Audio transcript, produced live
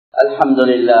الحمد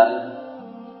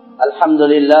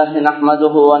لله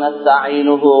نحمده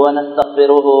ونستعينه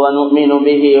ونستغفره ونؤمن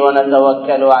به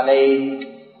ونتوكل عليه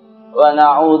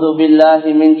ونعوذ بالله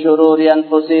من شرور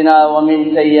أنفسنا ومن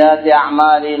سيئات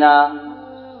أعمالنا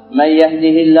من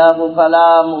يهده الله فلا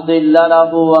مضل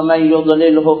له ومن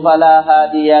يضلله فلا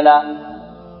هادي له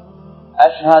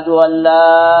أشهد أن لا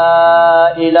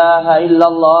إله إلا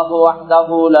الله وحده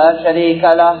لا شريك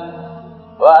له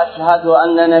وأشهد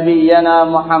أن نبينا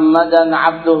محمدا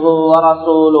عبده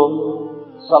ورسوله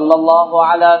صلى الله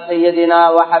على سيدنا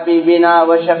وحبيبنا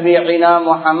وشفيعنا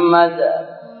محمد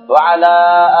وعلى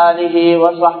آله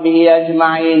وصحبه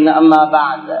أجمعين أما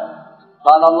بعد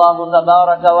قال الله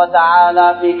تبارك وتعالى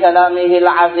في كلامه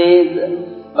العزيز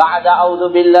بعد أعوذ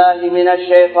بالله من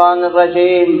الشيطان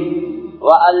الرجيم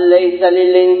وأن ليس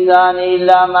للإنسان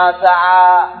إلا ما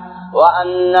سعى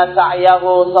وأن سعيه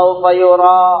سوف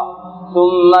يرى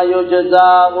ثم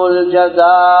يجزاه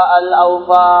الجزاء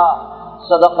الأوفى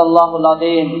صدق الله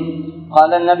العظيم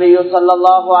قال النبي صلى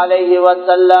الله عليه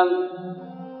وسلم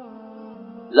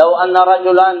لو أن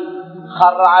رجلا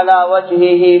خر على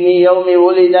وجهه من يوم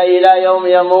ولد إلى يوم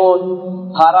يموت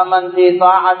خرما في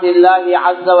طاعة الله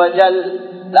عز وجل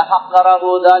لحقره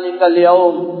ذلك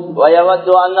اليوم ويود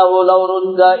أنه لو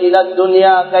رد إلى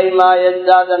الدنيا كيما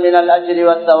يزداد من الأجر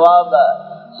والثواب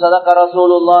صدق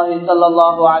رسول الله صلى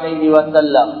الله عليه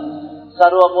وسلم.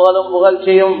 சர்வ புகழும்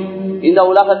புகழ்ச்சியும் இந்த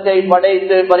உலகத்தை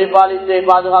படைத்து பரிபாலித்து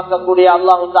பாதுகாக்கக்கூடிய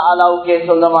அல்லாஹு தஆலாவுக்கே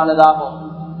சொந்தமானதாகும்.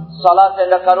 ஸலாத்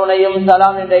என்ற கருணையும்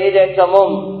சலாம் என்ற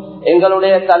ஈடேற்றமும்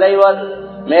எங்களுடைய தலைவர்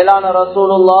மேலான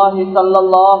ரசூலுல்லாஹி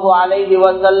ஸல்லல்லாஹு அலைஹி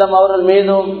வஸல்லம் அவர்கள்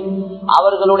மீதும்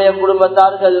அவர்களுடைய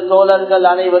குடும்பத்தார்கள் தோழர்கள்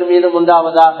அனைவர் மீதும்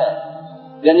உண்டாவதாக.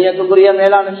 கண்ணியத்துக்குரிய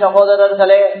மேலான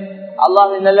சகோதரர்களே,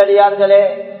 அல்லாஹ்வின் நல்லடியார்களே,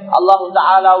 அல்லாஹு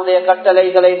தஆலாவுடைய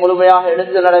கட்டளைகளை முழுமையாக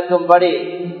எடுத்து நடக்கும்படி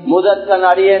முதற்கண்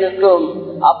அடியேனுக்கும்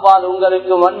அப்பால்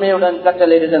உங்களுக்கும் வன்மையுடன்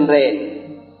கட்டளையிடுகின்றேன்.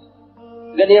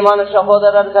 கண்ணியமான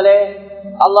சகோதரர்களே,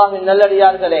 அல்லாஹ்வின்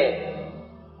நல்லடியார்களே,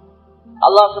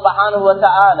 அல்லாஹ் சுப்ஹானஹு வ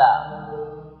தஆலா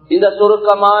இந்த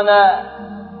சுருக்கமான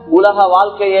உலக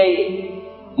வாழ்க்கையை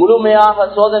முழுமையாக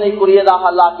சோதனைக்குரியதாக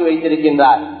அல்லாஹ்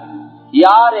வைத்திருக்கின்றார்.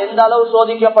 யார் எந்த அளவு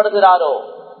சோதிக்கப்படுகிறாரோ,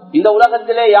 இந்த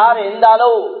உலகத்திலே யார் எந்த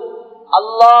அளவு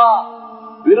அல்லாஹ்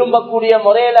விரும்பக்கூடிய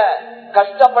முறையில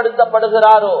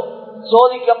கஷ்டப்படுத்தப்படுகிறாரோ,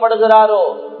 சோதிக்கப்படுகிறாரோ,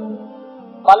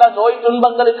 பல நோய்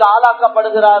துன்பங்களுக்கு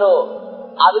ஆளாக்கப்படுகிறாரோ,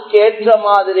 அதுக்கு ஏற்ற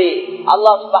மாதிரி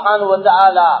அல்லாஹ் சுப்ஹானஹு வ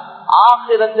தஆலா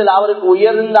ஆகிரத்தில் அவருக்கு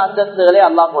உயர்ந்த அந்தஸ்துகளை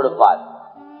அல்லாஹ் கொடுப்பார்.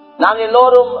 நாங்கள்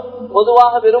எல்லோரும்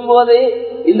பொதுவாக விரும்புவது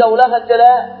இந்த உலகத்துல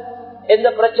எந்த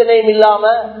பிரச்சனையும் இல்லாம,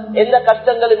 எந்த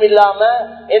கஷ்டங்களும் இல்லாம,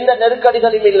 எந்த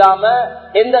நெருக்கடிகளும் இல்லாம,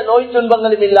 எந்த நோய்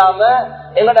துன்பங்களும் இல்லாம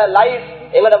எங்களோட லைஃப்,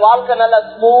 எங்களோட வாழ்க்கை நல்லா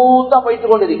ஸ்மூத்தா போயிட்டு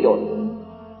கொண்டிருக்கோம்.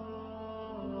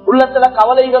 உள்ளத்துல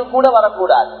கவலைகள் கூட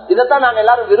வரக்கூடாது. இதைத்தான் நாங்க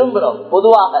எல்லாரும் விரும்புறோம்.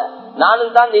 பொதுவாக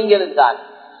நானும் தான், நீங்களும் தான்.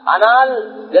 ஆனால்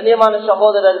கண்ணியமான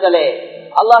சகோதரர்களே,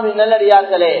 அல்லாஹ்வின்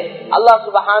நல்லடியார்களே, அல்லாஹ்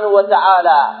சுப்ஹானஹு வ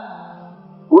தஆலா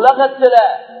உலகத்துல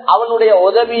அவனுடைய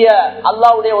உதவிய,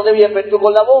 அல்லாஹ்வுடைய உதவியை பெற்றுக்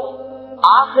கொள்ளவும்,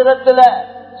 ஆகிரத்துல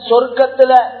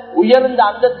சொர்க்கத்துல உயர்ந்த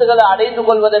அந்தஸ்துகளை அடைந்து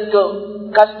கொள்வதற்கும்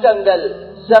கஷ்டங்கள்,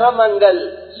 சிரமங்கள்,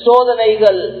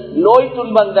 சோதனைகள், நோய்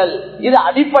துன்பங்கள் இது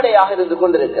அடிப்படையாக இருந்து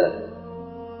கொண்டிருக்கிறது.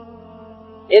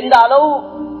 எந்த அளவு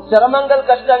சிரமங்கள்,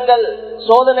 கஷ்டங்கள்,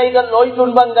 சோதனைகள், நோய்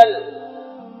துன்பங்கள்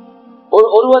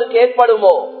ஒருவருக்கு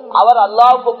ஏற்படுமோ, அவர்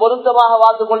அல்லாஹ்வுக்கு பொருத்தமாக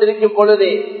வாழ்ந்து கொண்டிருக்கும்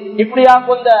பொழுது இப்படியா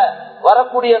கொண்ட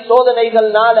வரக்கூடிய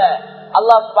சோதனைகள்னால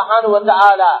அல்லாஹ் சுப்ஹானஹு வ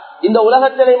தஆலா இந்த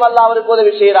உலகத்திலேயும் அல்லாஹ் அவருக்கு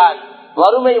உதவி செய்கிறான்.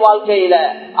 வறுமை வாழ்க்கையில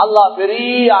அல்லாஹ்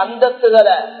பெரிய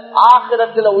அந்தஸ்துகளை,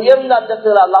 ஆகிரத்துல உயர்ந்த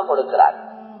அந்தஸ்துகளை அல்லாஹ் கொடுக்கிறார்.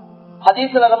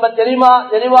 ஹதீஸ்ல ரொம்ப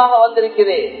தெளிவாக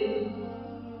வந்திருக்கிறேன்.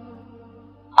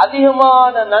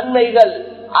 அதிகமான நன்மைகள்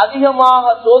அதிகமாக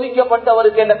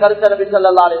சோதிக்கப்பட்டவருக்கு என்ற கருத்து நபி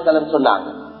ஸல்லல்லாஹு அலைஹி வஸல்லம் சொன்னாங்க.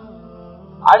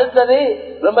 அடுத்தது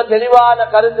ரொம்ப தெளிவான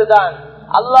கருத்து தான்,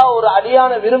 அல்லாஹ் ஒரு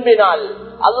அடியான விரும்பினால்,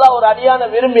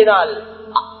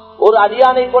 ஒரு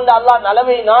அடியானை கொண்டு அல்லாஹ்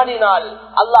நலவை நாடினால்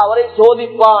அல்லாஹ் அவரை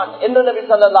சோதிப்பான் என்று நபி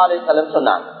ஸல்லல்லாஹு அலைஹி வஸல்லம்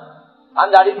சொன்னாங்க.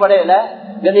 அந்த அடிப்படையில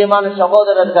கண்ணியமான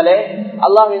சகோதரர்களே,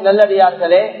 அல்லாஹ்வின்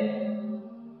நல்லடியார்களே,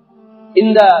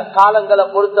 இந்த காலங்களை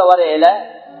பொறுத்த வரையில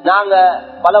நாங்க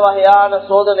பல வகையான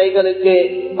சோதனைகளுக்கு,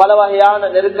 பல வகையான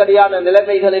நெருக்கடியான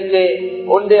நிலைமைகளுக்கு,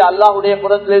 ஒன்று அல்லாஹ்வுடைய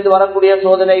புறத்திலிருந்து வரக்கூடிய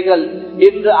சோதனைகள்,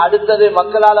 இன்று அடுத்தது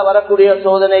மக்களால வரக்கூடிய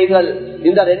சோதனைகள்,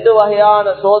 இந்த ரெண்டு வகையான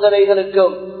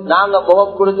சோதனைகளுக்கும் நாங்க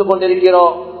முகம் கொடுத்து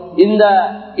கொண்டிருக்கிறோம்.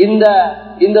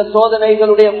 இந்த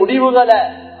சோதனைகளுடைய முடிவுகளை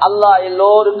அல்லாஹ்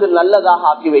எல்லோருக்கும் நல்லதாக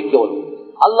ஆக்கி வைக்கணும்.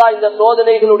 அல்லாஹ் இந்த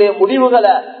சோதனைகளுடைய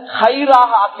முடிவுகளை ஹைராக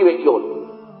ஆக்கி வைக்கணும்.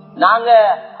 நாங்க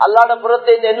அல்லாஹ்வுடைய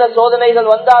புறத்தை என்ன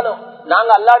சோதனைகள் வந்தாலும்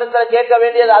நாங்க அல்லாஹ்விடத்துல கேட்க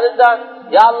வேண்டியது அதுதான்,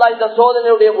 யா அல்லாஹ் இந்த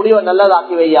சோதனையுடைய முடிவை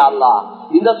நல்லதாக்கி வையா அல்லாஹ்,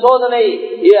 இந்த சோதனை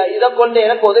இதை கொண்டு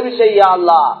எனக்கு உதவி செய்யா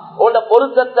அல்லாஹ், உன்ட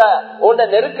பொருத்தத்தை உன்ட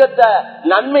நெருக்கத்தை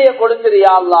நன்மையை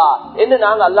கொடுத்துறியா அல்லாஹ் என்று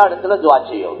நாங்க அல்லாஹ் இடத்துல துஆ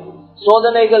செய்யோம்.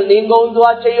 சோதனைகள் நீங்கவும்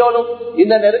துஆ செய்யணும்,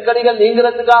 இந்த நெருக்கடிகள்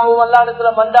நீங்கிறதுக்காகவும் அல்லாஹ்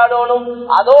இடத்துல மண்டாடணும்.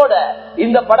 அதோட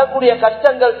இந்த படக்கூடிய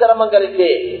கஷ்டங்கள் சிரமங்களுக்கு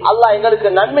அல்லாஹ்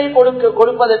எங்களுக்கு நன்மை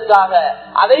கொடுப்பதற்காக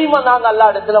அதையும் நாங்க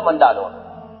அல்லாஹ் இடத்துல மண்டாடுவோம்.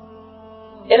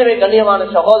 எனவே கண்ணியமான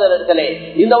சகோதரர்களே,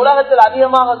 இந்த உலகத்தில்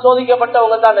அதிகமாக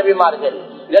சோதிக்கப்பட்டவங்க தான் நபிமார்கள்.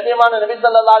 கண்ணியமான நபி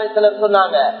ஸல்லல்லாஹு அலைஹி வஸல்லம்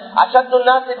சொன்னாங்க, அஷத்துன்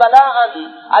நாஸி பலாஅன்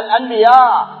அல் அன்பியா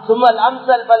சும்மல்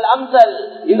அம்சல் பல் அம்சல்.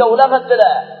 இந்த உலகத்துல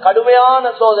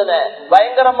கடுமையான சோதனை,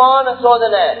 பயங்கரமான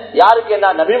சோதனை யாருக்கு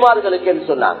என்ன? நபிமார்களுக்கு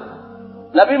சொன்னாங்க.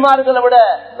 நபிமார்களை விட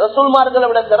ரசூல்மார்களை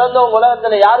விட சிறந்தவங்க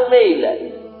உலகத்துல யாருமே இல்லை.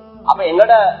 அப்ப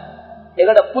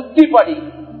எங்கட புத்திப்படி,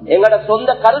 எங்கட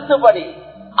சொந்த கருத்துப்படி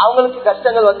அவங்களுக்கு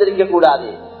கஷ்டங்கள் வந்திருக்க கூடாது,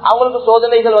 அவங்களுக்கு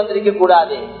சோதனைகள் வந்திருக்க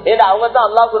கூடாது. ஏன்னா அவங்க தான்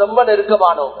அல்லாஹ்வுக்கு ரொம்ப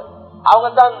நெருக்கமானவங்க, அவங்க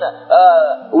தான்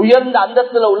உயர்ந்த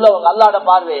அந்தஸ்துல உள்ளவங்க அல்லாஹ்வோட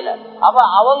பார்வையில. அப்ப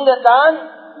அவங்க தான்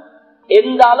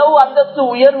எந்த அளவு அந்தஸ்து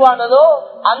உயர்வானதோ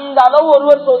அந்த அளவு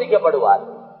ஒருவர் சோதிக்கப்படுவார்.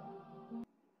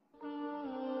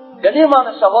 கண்ணியமான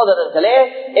சகோதரர்களே,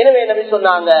 எனவே நபி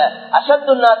சொன்னாங்க,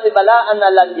 அஷத்துன் நாஸி பலாஅன்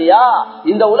அல் அன்பியா,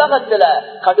 இந்த உலகத்துல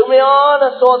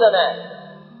கடுமையான சோதனை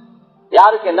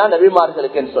யாருக்கு என்ன?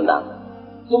 நபிமார்களுக்கு சொன்னாங்க.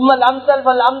 சும்மல் அம்சல்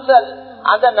பல் அம்சல்,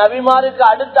 அந்த நபிமாருக்கு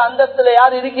அடுத்த அந்தஸ்துல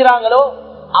யார் இருக்கிறாங்களோ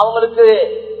அவங்களுக்கு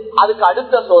அதுக்கு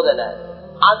அடுத்த சோதனை,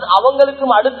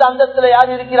 அவங்களுக்கும் அடுத்த அந்தஸ்துல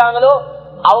யார் இருக்கிறாங்களோ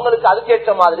அவங்களுக்கு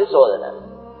அதுக்கேற்ற மாதிரி சோதனை.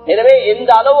 எனவே எந்த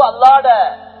அளவு அல்லாஹ்வோட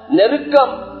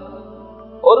நெருக்கம்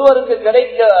ஒருவருக்கு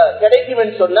கிடைக்கும்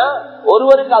என்று சொன்னா,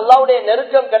 ஒருவருக்கு அல்லாஹ்வுடைய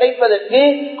நெருக்கம் கிடைப்பதற்கு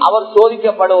அவர்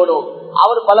சோதிக்கப்படணும்.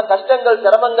 அவர் பல கஷ்டங்கள்,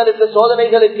 சிரமங்களுக்கு,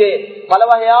 சோதனைகளுக்கு, பல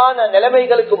வகையான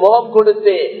நிலைமைகளுக்கு முகம்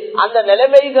கொடுத்து அந்த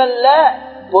நிலைமைகள்ல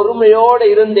பொறுமையோடு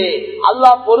இருந்து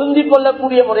அல்லாஹ் பொருந்தி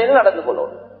கொள்ளக்கூடிய முறையில் நடந்து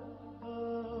கொள்ளணும்.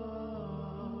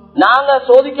 நாங்க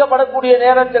சோதிக்கப்படக்கூடிய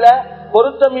நேரத்துல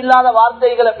பொருத்தம் இல்லாத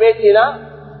வார்த்தைகளை பேசினா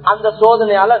அந்த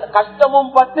சோதனையால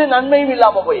கஷ்டமும் பட்டு நன்மையும்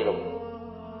இல்லாம போயிடும்.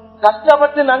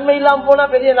 கஷ்டப்பட்டு நன்மை இல்லாம போனா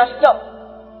பெரிய நஷ்டம்.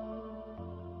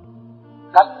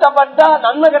 கஷ்டப்பட்டா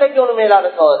நன்மை கிடைக்கணும் மேலான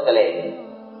சோதர்களே.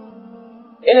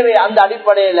 எனவே அந்த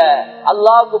அடிப்படையில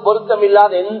அல்லாஹ்வுக்கு பொருத்தம்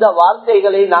இல்லாத எந்த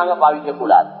வார்த்தைகளையும் நாங்க பாவிக்க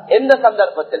கூடாது. எந்த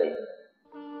சந்தர்ப்பத்திலையும்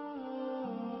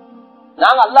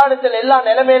நாங்க அல்லாஹ்விடத்தில் எல்லா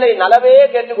நிலைமையிலையும் நலவே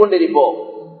கேட்டுக்கொண்டிருப்போம்.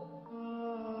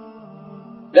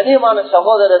 கண்ணியமான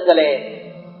சகோதரர்களே,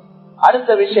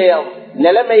 அடுத்த விஷயம்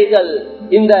நிலைமைகள்,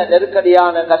 இந்த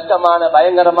நெருக்கடியான கஷ்டமான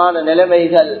பயங்கரமான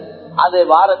நிலைமைகள் அது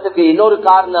வாரத்துக்கு இன்னொரு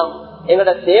காரணம்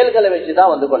எங்கட செயல்களை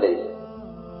வச்சுதான் வந்து கொண்டிருக்கு.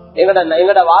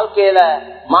 எங்கட வாழ்க்கையில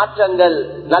மாற்றங்கள்,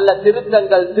 நல்ல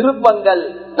திருத்தங்கள், திருப்பங்கள்,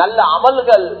 நல்ல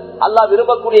அமல்கள், அல்லாஹ்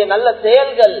விரும்பக்கூடிய நல்ல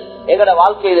செயல்கள் எங்கட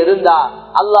வாழ்க்கையில் இருந்தா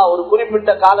அல்லாஹ் ஒரு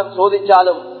குறிப்பிட்ட காலம்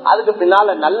சோதிச்சாலும் அதுக்கு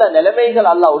பின்னால நல்ல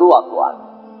நிலைமைகள் அல்லாஹ் உருவாக்குவார்.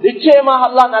 நிச்சயமாக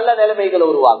அல்லாஹ் நல்ல நிலைமைகளை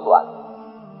உருவாக்குவார்.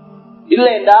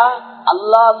 இல்லைண்டா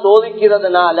அல்லாஹ்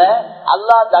சோதிக்கிறதுனால,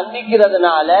 அல்லாஹ்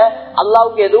தண்டிக்கிறதுனால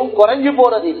அல்லாஹ்வுக்கு எதுவும் குறைஞ்சு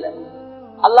போறது இல்லை.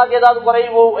 அல்லாஹ்க்கு ஏதாவது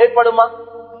குறைவு ஏற்படுமா?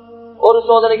 ஒரு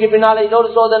சோதனைக்கு பின்னால இன்னொரு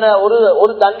சோதனை,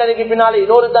 ஒரு தண்டனைக்கு பின்னால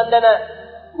இன்னொரு தண்டனை,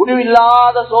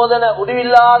 முடிவில்லாத சோதனை,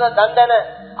 முடிவில்லாத தண்டனை.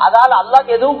 அதால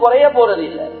அல்லாஹ்க்கு எதுவும் குறைய போறது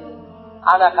இல்லை.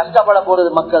 ஆனா கஷ்டப்பட போறது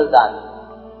மக்கள் தான்.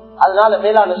 அதனால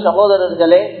மேலான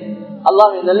சகோதரர்களே,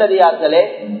 அல்லாஹ்வின் நல்லடியார்களே,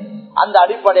 அந்த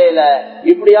அடிப்படையில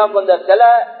இப்படியா கொஞ்சம்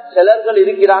சிலர்கள்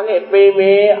இருக்கிறாங்க,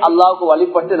 எப்பயுமே அல்லாஹ்வுக்கு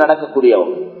வழிபட்டு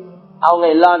நடக்கக்கூடியவங்க. அவங்க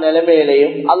எல்லா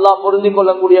நிலைமையிலையும் அல்லாஹ் பொருந்தி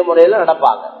கொள்ளக்கூடிய முறையில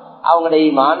நடப்பாங்க. அவங்களோட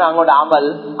ஈமான், அவங்களோட அமல்,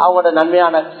 அவங்களோட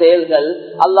நன்மையான செயல்கள்,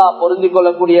 அல்லாஹ் பொருந்தி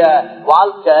கொள்ளக்கூடிய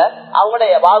வாழ்க்கை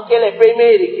அவங்களுடைய வாழ்க்கையில எப்பயுமே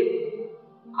இருக்கு.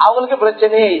 அவங்களுக்கு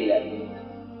பிரச்சனையே இல்லை.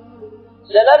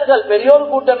 சிலர்கள் பெரியோர்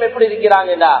கூட்டம் எப்படி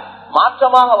இருக்கிறாங்கன்னா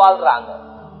மாற்றமாக வாழ்றாங்க.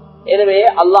 எனவே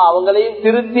அல்லாஹ் அவங்களையும்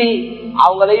திருத்தி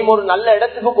அவங்களையும் ஒரு நல்ல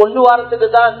இடத்துக்கு கொண்டு வரத்துக்கு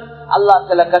தான் அல்லாஹ்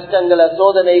சில கஷ்டங்களை,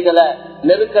 சோதனைகளை,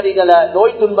 நெருக்கடிகளை,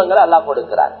 நோய் துன்பங்களை அல்லாஹ்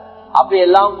கொடுக்கிறார். அப்படி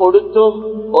எல்லாம் கொடுத்தும்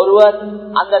ஒருவர்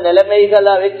அந்த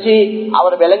நிலைமைகளை வச்சு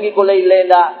அவர் விளங்கிக் கொள்ள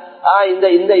இல்லையா,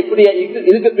 இந்த இப்படி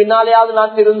இதுக்கு பின்னாலேயாவது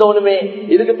நான் திருந்தோணுமே,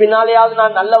 இதுக்கு பின்னாலேயாவது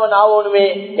நான் நல்லவன் ஆகணுமே,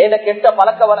 என்ன கெட்ட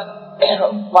பழக்க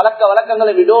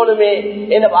வழக்கங்களை விடணுமே,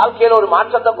 என் வாழ்க்கையில ஒரு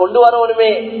மாற்றத்தை கொண்டு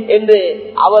வரணுமே என்று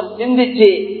அவர் சிந்திச்சு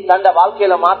தன்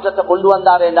வாழ்க்கையில மாற்றத்தை கொண்டு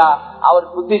வந்தாரேண்டா அவர்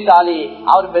புத்திசாலி,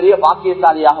 அவர் பெரிய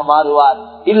பாக்கியசாலியாக மாறுவார்.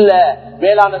 இல்ல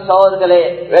மேலான சகோதரர்களே,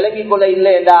 விளங்கிக் கொள்ள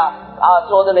இல்லையென்றா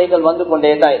சோதனைகள் வந்து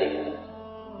கொண்டே தான் இருக்கு.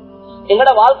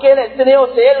 எங்கட வாழ்க்கையில எத்தனையோ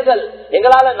செயல்கள்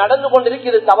எங்களால நடந்து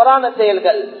கொண்டிருக்கிறது, தவறான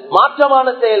செயல்கள், மாற்றமான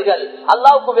செயல்கள்,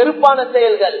 அல்லாஹ்வுக்கு வெறுப்பான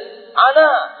செயல்கள். ஆனா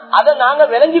அதை நாங்க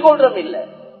விளங்கி கொள்றோம் இல்ல.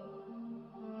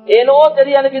 ஏனோ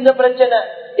தெரியும் எனக்கு இந்த பிரச்சனை,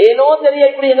 ஏனோ தெரிய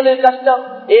இப்படி எங்களுக்கு கஷ்டம்,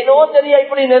 ஏனோ தெரிய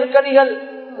இப்படி நெருக்கடிகள்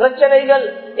பிரச்சனைகள்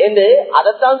என்று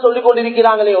அதைத்தான் சொல்லிக்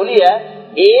கொண்டிருக்கிறாங்களே ஒழிய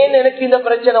ஏன் எனக்கு இந்த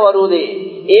பிரச்சனை வருவது,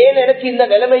 ஏன் எனக்கு இந்த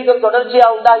நிலைமைகள் தொடர்ச்சியா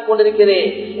உண்டாகி கொண்டிருக்கிறேன்,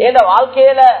 என்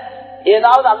வாழ்க்கையில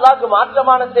ஏதாவது அல்லாஹ்வுக்கு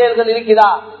மாற்றமான செயல்கள் இருக்குதா,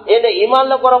 என்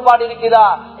ஈமான்ல குறைபாடு இருக்குதா,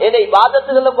 என்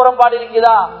இபாதத்துகள்ல குறைபாடு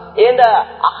இருக்குதா, என்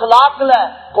அஹ்லாக்ல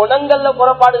குணங்கள்ல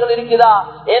குறைபாடுகள் இருக்குதா,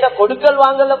 என் கொடுக்கல்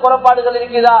வாங்கல்ல குறைபாடுகள்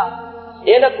இருக்குதா,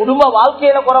 என் குடும்ப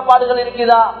வாழ்க்கையில குறைபாடுகள்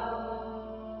இருக்குதா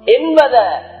என்பதை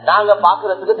நாங்க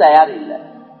பாக்குறதுக்கு தயார் இல்லை.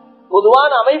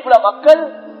 பொதுவான அமைப்புல மக்கள்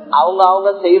அவங்க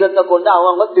செய்யறத கொண்டு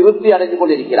அவங்க திருப்தி அடைந்து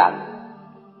கொண்டிருக்கிறாங்க.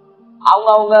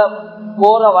 அவங்க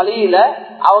போற வழியில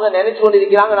அவங்க நினைச்சு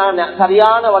கொண்டிருக்கிறாங்க, நாங்க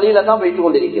சரியான வழியில தான் போயிட்டு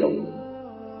கொண்டிருக்கிறோம்.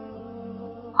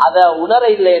 அத உணர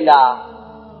இல்லையா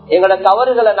எங்களோட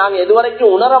தவறுகளை நாங்க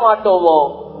எதுவரைக்கும் உணர மாட்டோமோ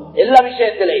எல்லா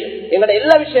விஷயத்திலையும், எங்களோட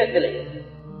எல்லா ரசூலுல்லாஹி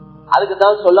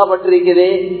அதுக்குதான் சொல்லப்பட்டிருக்குது,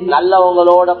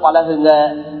 நல்லவங்களோட பழகுங்க,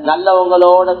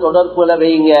 நல்லவங்களோட தொடர்புல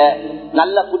வைங்க,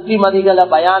 நல்ல புத்திமதிகளை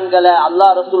பயான்களை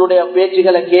அல்லாஹ் ரசூலுடைய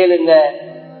பேச்சுகளை கேளுங்க,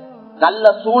 நல்ல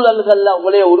சூழல்கள்ல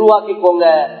உங்களைய உருவாக்கிக்கோங்க,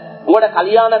 உங்களோட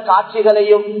கல்யாண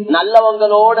காட்சிகளையும்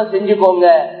நல்லவங்களோட செஞ்சுக்கோங்க,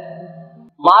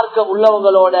 மார்க்க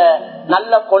உள்ளவங்களோட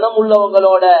நல்ல குணம்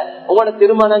உள்ளவங்களோட உங்களோட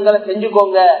திருமணங்களை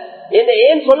செஞ்சுக்கோங்க என்று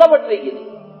ஏன் சொல்லப்பட்டிருக்கிறது?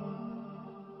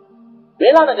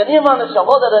 மேலான கண்ணியமான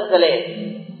சகோதரர்களே,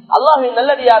 அல்லாஹ்வின்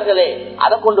நல்லடியார்களே,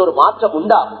 அதை கொண்டு ஒரு மாற்றம்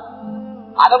உண்டாகும்,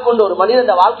 அதை கொண்டு ஒரு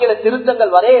மனித வாழ்க்கையில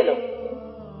திருத்தங்கள் வரையணும்.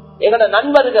 எங்கட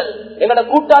நண்பர்கள் எங்கட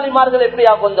கூட்டாளிமார்கள்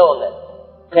எப்படியா கொண்டவங்க,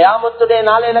 கியாமத்துடைய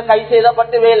நாளையில கை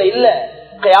செய்தப்பட்டு வேலை இல்ல,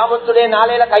 கியாமத்துடைய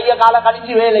நாளையில கைய கால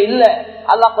கடிச்சு வேலை இல்ல.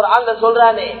 அல்லாஹ் குர்ஆன்ல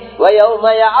சொல்றானே, வயௌம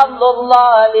யஅல்லு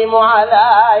ஸாலிமு அலா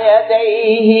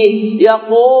யதைஹி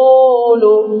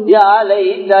யகூலு யா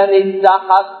லைதனி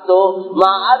இத்தஹஸ்து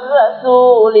மஅர்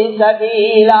ரசூலி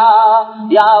சபீலா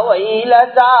யா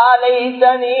வைலதா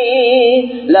லைதனி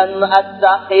லம்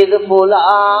அத்தഖித்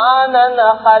ஃபுலானன்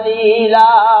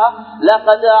خليلا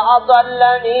لقد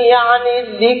أضلني عن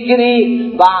الذكر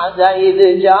بعد إذ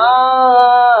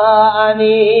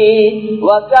جاءني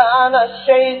وكان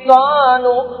الشيطان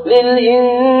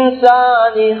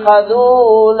للإنسان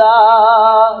خذولا.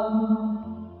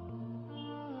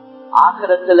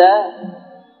 ஆகிரத்துல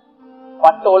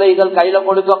பட்டோலைகள் கையில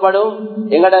கொடுக்கப்படும்,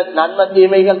 எங்கட நன்மை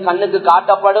தீமைகள் கண்ணுக்கு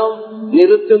காட்டப்படும்,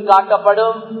 நிறுத்தும்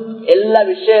காட்டப்படும், எல்லா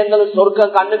விஷயங்களும்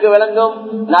சொர்க்கம் கண்ணுக்கு விளங்கும்,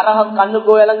 நரகம்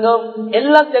கண்ணுக்கு விளங்கும்,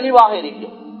 எல்லாம் தெளிவாக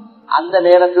இருக்கும். அந்த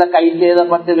நேரத்துல கை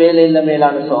சேதப்பட்டு வேலை இல்லை.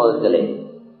 மேலான சோதர்களே,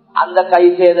 அந்த கை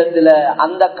சேதத்துல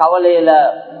அந்த கவலையில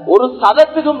ஒரு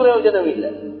சதத்துக்கும் பிரயோஜனம் இல்லை,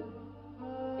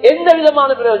 எந்த விதமான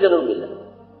பிரயோஜனமும் இல்லை.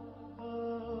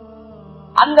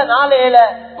 அந்த நாளையில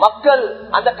மக்கள்,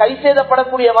 அந்த கை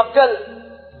சேதப்படக்கூடிய மக்கள்,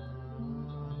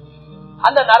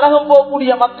 அந்த நரகம்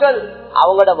போகக்கூடிய மக்கள்,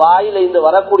 அவங்களோட வாயில இருந்து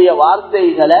வரக்கூடிய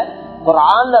வார்த்தைகளை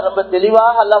குர்ஆன்ல ரொம்ப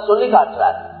தெளிவாக அல்லாஹ் சொல்லி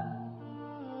காட்டுறார்.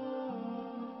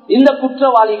 இந்த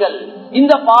குற்றவாளிகள்,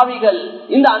 இந்த பாவிகள்,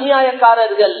 இந்த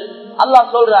அநியாயக்காரர்கள்,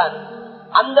 அல்லாஹ் சொல்றான்,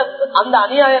 அந்த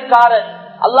அநியாயக்காரன்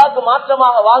அல்லாஹ்க்கு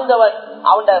மாற்றமாக வாழ்ந்தவன்,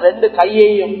 அவன் ரெண்டு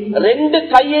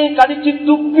கையையும் கடிச்சு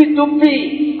துப்பி துப்பி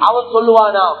அவன்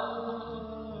சொல்லுவானாம்,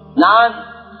 நான்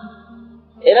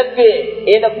எனக்கு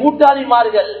என்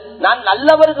கூட்டாளிமார்கள், நான்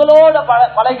நல்லவர்களோட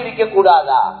பழகிருக்க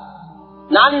கூடாதா,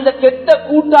 நான் இந்த கெட்ட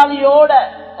கூட்டாளியோட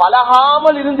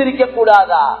பழகாமல் இருந்திருக்க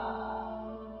கூடாதா,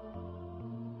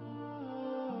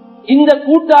 இந்த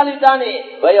கூட்டாளி தானே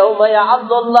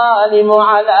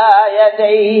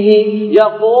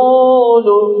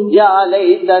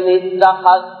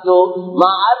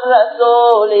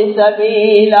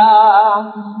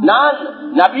நான்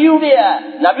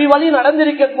நபி வழி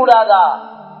நடந்திருக்க கூடாதா,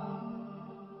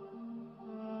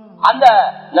 அந்த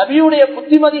நபியுடைய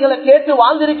புத்திமதிகளை கேட்டு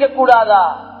வாழ்ந்திருக்க கூடாதா,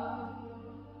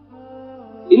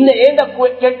 இந்த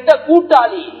கெட்ட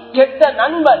கூட்டாளி, கெட்ட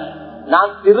நண்பன்,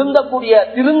 நான்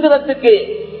திருந்துறதுக்கு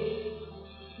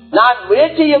நான்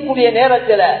முயற்சி செய்யக்கூடிய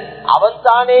நேரத்தில் அவன்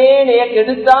தானே நீய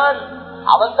கெடுத்தான்,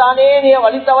 அவன் தானே நீய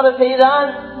வழி தவற செய்தான்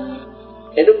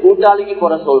என்று கூட்டாளிக்கு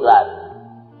குறை சொல்றார்,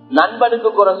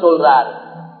 நண்பனுக்கு குறை சொல்றார்,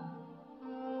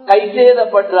 கை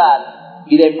சேதப்படுறார்.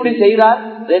 இதை எப்படி செய்யறார்?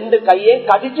 ரெண்டு கையை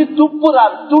கடிச்சு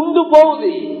துப்புறார், துண்டு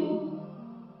போகுது.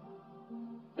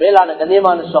 மேலான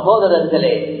கண்ணியமான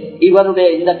சகோதரர்களே, இவருடைய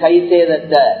இந்த கை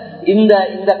சேதத்தை, இந்த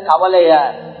கவலைய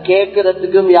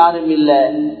கேட்கறதுக்கும் யாரும் இல்ல,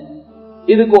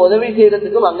 இதுக்கு உதவி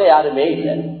செய்யறதுக்கும் அங்க யாருமே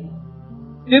இல்லை,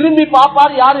 திரும்பி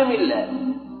பாப்பார் யாரும் இல்லை.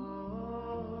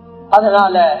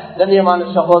 அதனால கண்ணியமான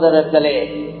சகோதரர்களே,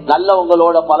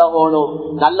 நல்லவங்களோட பழகணும்,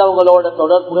 நல்லவங்களோட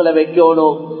தொடர்புகளை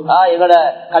வைக்கணும், எங்களோட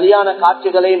கல்யாண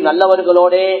காட்சிகளையும்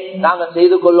நல்லவர்களோட நாங்க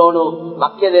செய்து கொள்ளணும்.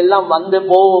 மக்கள் எல்லாம் வந்து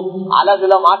போகும்,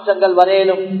 அழகுல மாற்றங்கள்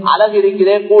வரையலும், அழகு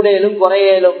இருக்கிறே கூடையிலும்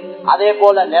குறையலும், அதே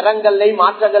போல நிறங்கள்லயும்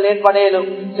மாற்றங்கள் ஏற்படையிலும்.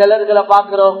 சிலர்களை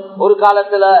பாக்குறோம், ஒரு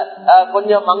காலத்துல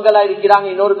கொஞ்சம் மங்களா இருக்கிறாங்க,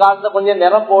 இன்னொரு காலத்துல கொஞ்சம்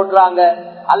நிறம் போடுறாங்க,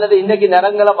 அல்லது இன்னைக்கு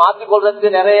நிறங்களை மாற்றிக்கொள்றதுக்கு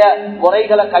நிறைய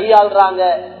முறைகளை கையாளுறாங்க.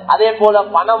 அதே போல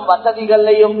பணம்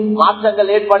வசதிகள்லையும்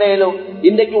மாற்றங்கள் ஏற்படையிலும்.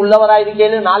 இன்றைக்கு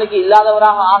உள்ளவராயிருக்கேனும் நாளைக்கு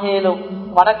இல்லாதவராக ஆகையிலும்,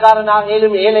 பணக்காரனாக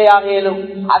இயலும் ஏழையாக இயலும்.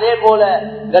 அதே போல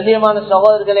கண்ணியமான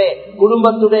சகோதரர்களே,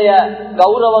 குடும்பத்துடைய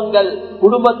கௌரவங்கள்,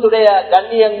 குடும்பத்துடைய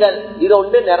கண்ணியங்கள் இது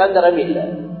ஒன்று நிரந்தரம் இல்லை.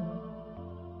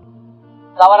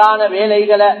 தவறான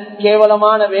வேலைகளை,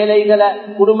 கேவலமான வேலைகளை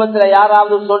குடும்பத்துல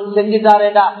யாராவது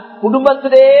செஞ்சுட்டாரேடா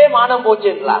குடும்பத்திலே மானம்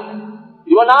போச்சுன்றாங்க.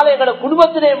 இவனால எங்களோட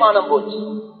குடும்பத்திலே மானம் போச்சு.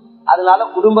 அதனால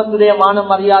குடும்பத்துடைய மான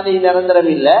மரியாதை நிரந்தரம்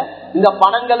இல்லை, இந்த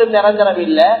பணங்களும் நிரந்தரம்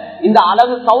இல்லை, இந்த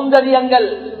அழகு சௌந்தரியங்கள்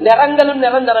நிறங்களும்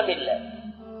நிரந்தரம் இல்லை.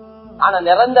 ஆனா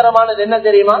நிரந்தரமானது என்ன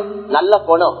தெரியுமா? நல்ல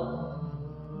குணம்,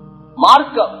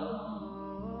 மார்க்கம்.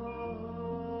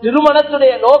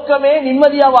 திருமணத்துடைய நோக்கமே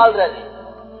நிம்மதியா வாழ்றது.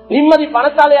 நிம்மதி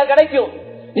பணத்தாலையா கிடைக்கும்,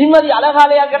 நிம்மதி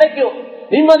அழகாலையா கிடைக்கும்,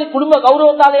 நிம்மதி குடும்ப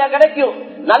கௌரவத்தாலையா கிடைக்கும்,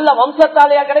 நல்ல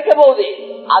வம்சத்தாலையா கிடைக்க போகுது.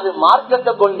 அது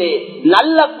மார்க்கத்தை கொண்டு,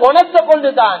 நல்ல குணத்தை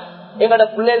கொண்டுதான் எங்களோட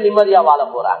பிள்ளைகள் நிம்மதியா வாழ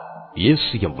போறாங்க.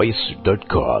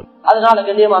 அதனால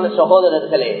கண்ணியமான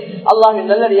சகோதரர்களே, அல்லாஹ்வின்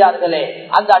நல்லடியார்களே,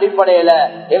 அந்த அடிப்படையில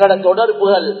எங்களோட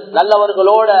தொடர்புகள்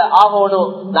நல்லவர்களோட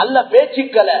ஆகணும். நல்ல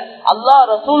பேச்சுக்களை, அல்லாஹ்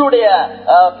ரசூலுடைய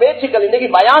பேச்சுக்கள். இன்னைக்கு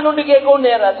பயான் ஒன்று கேட்கவும்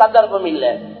சந்தர்ப்பம்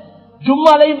இல்லை,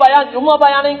 ஜும்மாலையும் பயான், ஜும்மா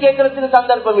பயானையும் கேட்கறதுக்கு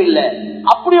சந்தர்ப்பம் இல்லை.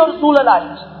 அப்படி ஒரு சூழல்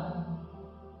ஆச்சு.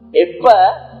 எப்ப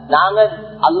நாங்க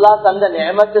அல்லாஹ் தந்த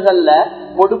நியமத்துகள்ல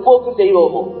பொடுப்போக்கு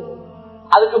செய்வோமோ,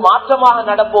 அதுக்கு மாற்றமாக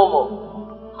நடப்போமோ,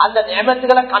 அந்த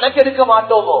நியமத்துகளை கணக்கெடுக்க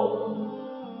மாட்டோமோ,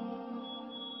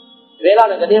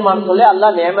 வேளாண் கண்ணியமான சொல்லி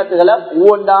அல்லாஹ் நியமத்துகளை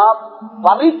ஒவ்வொன்றா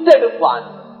பறித்து எடுப்பான்,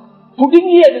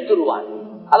 புடுங்கி எடுத்துருவான்.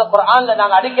 அத குர்ஆன்ல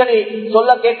நாங்க அடிக்கடி சொல்ல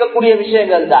கேட்கக்கூடிய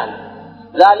விஷயங்கள் தான்.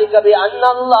 ذلك بأن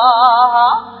الله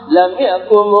لم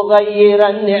يكن مغيرا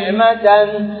نعمة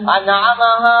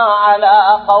أنعمها على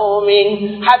قوم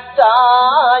حتى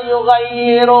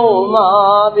يغيروا ما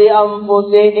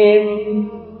بأنفسهم.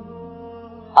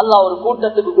 அல்லாஹ் ஒரு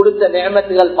கூட்டத்துக்கு கொடுத்த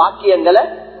நியமத்துகள், பாக்கியங்களை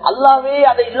அல்லாவே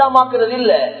அதை இல்லாமாக்குறது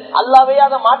இல்ல, அல்லாவே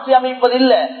அதை மாற்றி அமைப்பது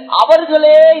இல்ல,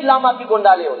 அவர்களே இல்லாமாக்கி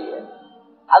கொண்டாலே ஒழிய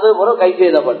அது ஒரு கை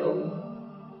செய்தப்பட்டோம்.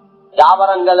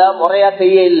 வியாபாரங்களை முறையா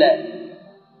செய்ய இல்ல,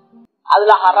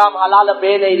 அதுல ஹராம் ஹலால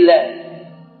பேண இல்ல,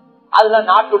 அதுல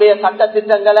நாட்டுடைய சட்ட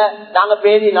திட்டங்களை நாங்க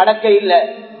பேணி நடக்க இல்ல.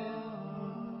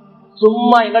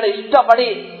 சும்மா எங்களோட இஷ்டப்படி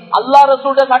அல்லாஹ்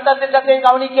ரசூலுடைய சட்ட திட்டத்தையும்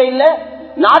கவனிக்க இல்ல,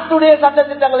 நாட்டுடைய சட்ட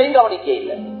திட்டங்களையும் கவனிக்க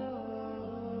இல்லை.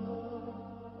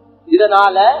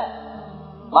 இதனால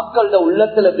மக்களோட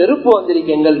உள்ளத்துல வெறுப்பு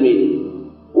வந்திருக்கு எங்கள் மீது.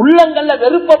 உள்ளங்கள்ல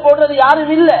வெறுப்ப போடுறது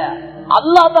யாரும் இல்ல,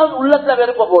 அல்லாஹ் தான் உள்ளத்துல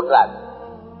வெறுப்ப போடுறாரு.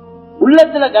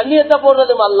 உள்ளத்துல கண்ணியத்தை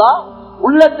போடுறதும் அல்லாஹ்,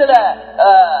 உள்ளத்துல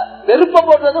வெறுப்ப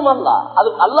போடுறதும் அல்லாஹ். அது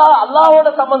அல்லாஹ்வோட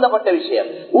சம்பந்தப்பட்ட விஷயம்.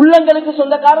 உள்ளங்களுக்கு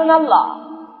சொந்தக்காரன் அல்லாஹ்.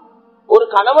 ஒரு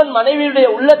கணவன் மனைவியுடைய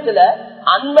உள்ளத்துல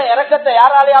அன்பை இறக்கத்தை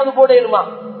யாராலையாவது போடுமா?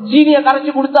 சீனிய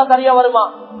கரைச்சி கொடுத்தா சரியா வருமா?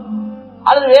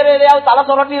 அல்லது வேற எதையாவது தலை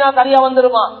சொரட்டினா சரியா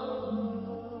வந்துருமா?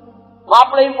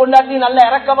 மாப்பிள்ளையும் பொண்டாட்டி நல்ல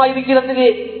இறக்கமா இருக்கிறதுக்கு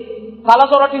தலை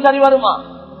சொரட்டி சரி வருமா?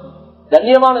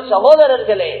 கண்ணியமான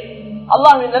சகோதரர்களே,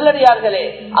 அல்லாஹ்வின் நல்லடியார்களே,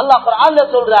 அல்லாஹ் குர்ஆன்ல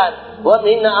சொல்றான்,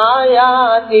 وَمِنْ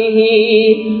آيَاتِهِ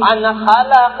أَنْ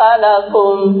خَلَقَ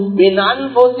لَكُمْ مِنْ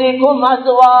أَنْفُسِكُمْ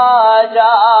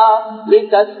أَزْوَاجًا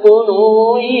لِتَسْكُنُوا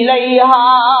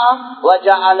إِلَيْهَا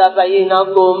وَجَعَلَ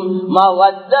بَيْنَكُمْ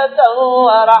مَوَدَّةً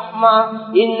وَرَحْمَةً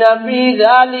إِنَّ فِي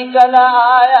ذَلِكَ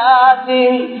لَآيَاتٍ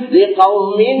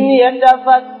لِقَوْمٍ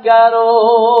يَتَفَكَّرُونَ.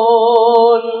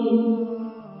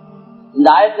 இந்த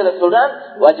ஆயத்துல சொல்றான்,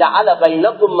 وَجَعَلَ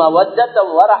بَيْنَكُمْ مَوَدَّةً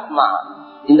وَرَحْمَةً.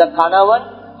 இந்த கணவன்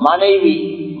மனைவி,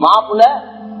 மாப்பிள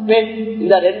பெண்,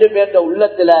 இந்த ரெண்டு பேர்த்த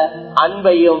உள்ளத்துல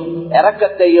அன்பையும்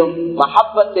இரக்கத்தையும்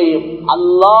மஹப்பத்தையும்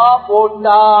அல்லாஹ்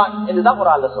போட்டான் என்றுதான்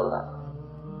குர்ஆன்ல சொல்றான்.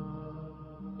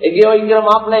 எங்கேயோ இருக்கிற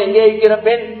மாப்பிள, எங்கேயோ இருக்கிற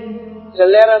பெண், சில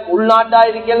நேரம் உள்நாட்டா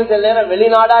இருக்கேனும், சில நேரம்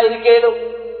வெளிநாடா இருக்கேனும்.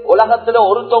 உலகத்துல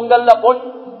ஒரு தொங்கல்ல பொன்,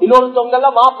 இன்னொரு தொங்கல்ல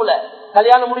மாப்பிள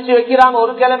கல்யாணம் முடிச்சு வைக்கிறாங்க.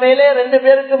 ஒரு கிழமையிலே ரெண்டு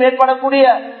பேருக்கும் ஏற்படக்கூடிய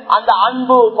அந்த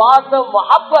அன்பு, பாசம்,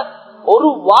 மஹப்பத் ஒரு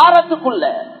வாரத்துக்குள்ள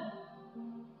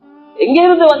எங்க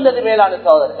இருந்து வந்தது? மேலான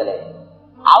சகோதரர்களே,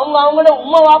 அவங்க அவங்களோட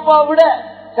உம்மா வாப்பாவை விட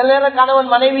சில நேரம் கணவன்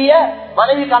மனைவிய,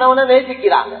 மனைவி கணவனை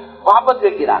நேசிக்கிறாங்க, மஹப்பத்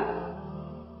வைக்கிறாங்க.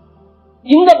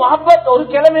 இந்த மஹப்பத் ஒரு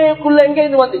கிழமைக்குள்ள எங்க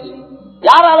இருந்து வந்துச்சு?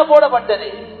 யாரால போடப்பட்டது?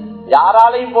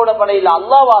 யாராலையும் போடப்படையில,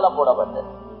 அல்லாஹ்வால போடப்பட்டது.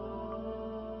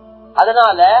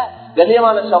 அதனால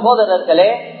கண்ணியமான சகோதரர்களே,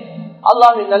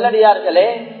 அல்லாஹ்வின் நல்லடியார்களே,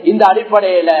 இந்த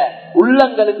அடிப்படையில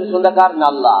உள்ளங்களுக்கு சொந்தக்காரன்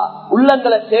அல்லா,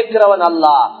 உள்ளங்களை சேர்க்கிறவன்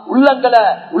அல்லா,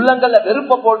 உள்ளங்களை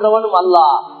வெறுப்ப போடுறவனும் அல்லா.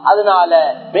 அதனால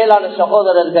மேலான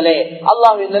சகோதரர்களே,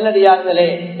 அல்லாஹ்வின் நல்லடியார்களே,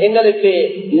 எங்களுக்கு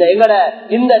எங்கட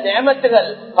இந்த நியமத்துகள்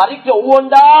பறிக்க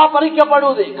ஒவ்வொன்றா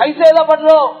பறிக்கப்படுவது, கை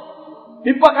செய்யப்படுறோம்.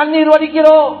 இப்ப கண்ணீர்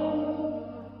வடிக்கிறோம்,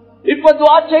 இப்ப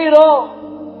துஆ செய்கிறோம்,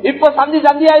 இப்ப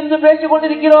சந்தியா இருந்து பேசிக்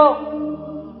கொண்டிருக்கிறோம்.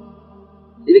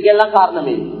 இதுக்கெல்லாம்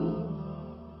காரணம் இது.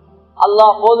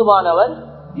 அல்லாஹ் போதுமானவன்.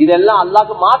 இதெல்லாம்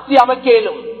அல்லாஹ்க்கு மாற்றி அமைக்க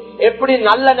இயலும். எப்படி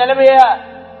நல்ல நிலைமைய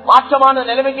மாற்றமான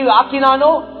நிலைமைக்கு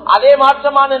ஆக்கினானோ அதே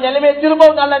மாற்றமான நிலைமையை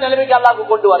திரும்பவும் நல்ல நிலைமைக்கு அல்லாஹ்க்கு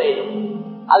கொண்டு வர இயலும்.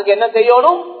 அதுக்கு என்ன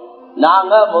செய்யணும்?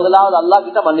 நாங்க முதலாவது அல்லாஹ்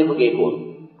கிட்ட மன்னிப்பு கேட்கணும்.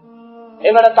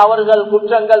 எங்களோட தவறுகள்,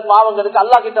 குற்றங்கள், பாவங்களுக்கு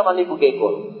அல்லாஹ் கிட்ட மன்னிப்பு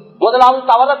கேட்கணும்.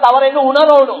 முதலாவது தவறைன்னு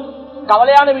உணரணும்.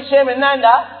 கவலையான விஷயம்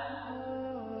என்னன்னா,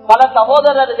 பல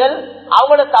சகோதரர்கள்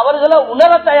அவங்களோட தவறுகளை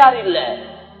உணர தயார் இல்லை,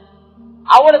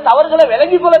 அவங்களோட தவறுகளை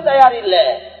விளங்கிக் கொள்ள தயார் இல்லை,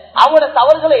 அவங்களோட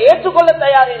தவறுகளை ஏற்றுக்கொள்ள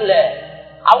தயார் இல்லை.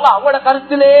 அவங்களோட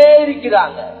கருத்திலே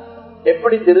இருக்கிறாங்க.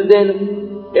 எப்படி திருந்தேலும்,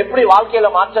 எப்படி வாழ்க்கையில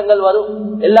மாற்றங்கள் வரும்?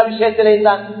 எல்லா விஷயத்திலையும்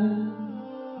தான்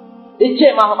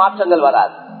நிச்சயமாக மாற்றங்கள்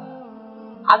வராது.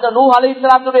 அந்த நூஹ்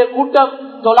அலைஹிஸ்ஸலாத்துடைய கூட்டம்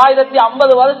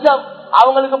 950 வருஷம்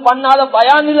அவங்களுக்கு பண்ணாத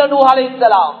பயானில நூஹ்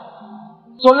அலைஹிஸ்ஸலாம்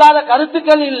சொல்லாத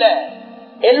கருத்துக்கள் இல்ல,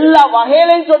 எல்லா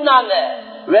வகையிலையும் சொன்னாங்க,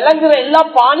 விளங்குற எல்லா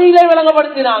பாணியிலே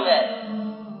விளங்கப்படுத்தினாங்க.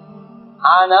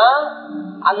 ஆனா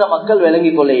அந்த மக்கள்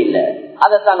விளங்கிக் கொள்ள இல்லை.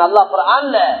 அதைத்தான் அல்லாஹ்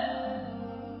குர்ஆன்ல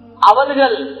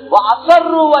அவர்கள்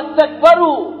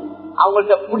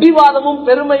அவங்கள்ட்ட பிடிவாதமும்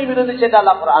பெருமையும் இருந்துச்சு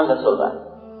அல்லாஹ் குர்ஆன்ல சொல்றாங்க.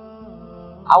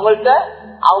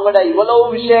 அவங்கள்ட்ட இவ்வளவு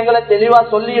விஷயங்களை தெளிவா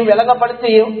சொல்லியும்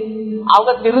விளங்கப்படுத்தியும்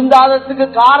அவங்க திருந்தாததுக்கு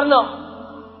காரணம்,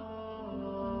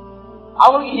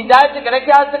 அவங்களுக்கு ஹிதாயத்து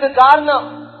கிடைக்காததுக்கு காரணம்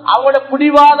அவங்களோட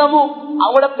பிடிவாதமும்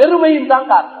அவங்களோட பெருமையும் தான்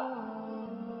காரணம்.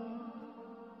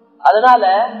 அதனால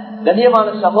கண்ணியமான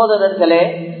சகோதரர்களே,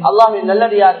 அல்லாஹ்வின்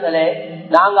நல்லடியார்களே,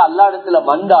 நாங்க அல்லாஹ் இடத்துல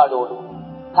மன்றாடணும்.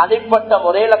 தனிப்பட்ட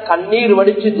முறையில கண்ணீர்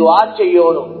வடிச்சு துஆ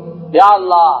செய்யணும். யா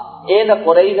அல்லாஹ், ஏன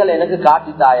குறைகள் எனக்கு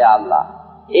காட்டித்தாயா அல்லாஹ்,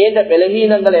 ஏன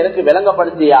பலகீனங்கள் எனக்கு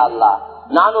விளங்கப்படுத்தியா அல்லாஹ்.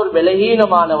 நான் ஒரு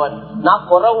பலகீனமானவன், நான்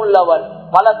குறை உள்ளவன்,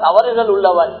 பல தவறுகள்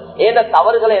உள்ளவன். ஏன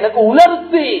தவறுகளை எனக்கு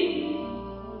உணர்த்தி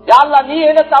யா அல்லாஹ், நீ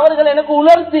ஏன தவறுகள் எனக்கு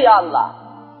உணர்த்தி யா அல்லாஹ்.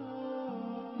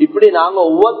 இப்படி நாங்க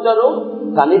ஒவ்வொருத்தரும்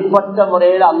தனிப்பட்ட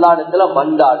முறையில அல்லாஹ் இடத்துல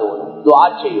மன்றாடுவோம், துஆ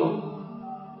செய்யும்.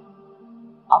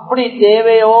 அப்படி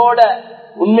தேவையோட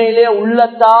உண்மையிலே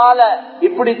உள்ளத்தால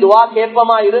இப்படி துஆ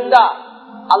கேட்பமா இருந்தா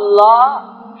அல்லாஹ்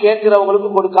கேட்கிறவங்களுக்கு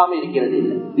கொடுக்காம இருக்கிறது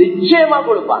இல்லை, நிச்சயமா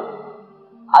கொடுப்பாங்க.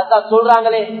 அதுதான்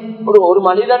சொல்றாங்களே, ஒரு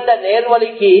மனிதன்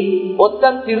நேர்வழிக்கு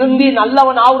ஒத்தன் திருந்தி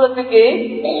நல்லவன் ஆகுறதுக்கு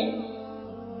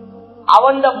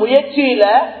அவன் முயற்சியில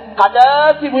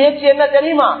கடைசி முயற்சி என்ன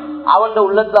தெரியுமா? அவன்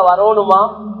உள்ளத்துல வரணுமா,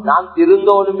 நான்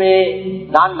திருந்தோனுமே,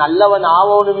 நான் நல்லவன்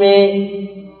ஆவோனுமே,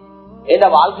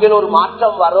 என் வாழ்க்கையில ஒரு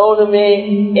மாற்றம் வரணுமே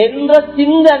என்ற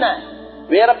சிந்தனை.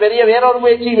 வேற ஒரு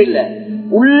முயற்சியும் இல்லை.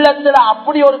 உள்ளத்துல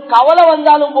அப்படி ஒரு கவலை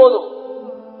வந்தாலும் போதும்,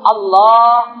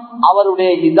 அல்லாஹ்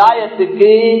அவருடைய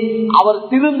ஹிதாயத்துக்கு, அவர்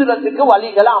திருந்துறதுக்கு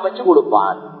வழிகளை அமைச்சு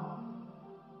கொடுப்பான்.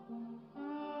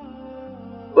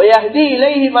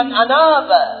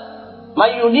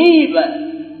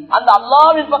 அந்த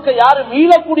அல்லாஹ்வின் பக்கம் யாரு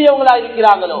மீளக்கூடியவங்களா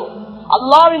இருக்கிறாங்களோ,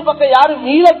 அல்லாஹ்வின் பக்கம் யாரு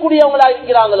மீளக்கூடியவங்களா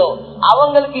இருக்கிறாங்களோ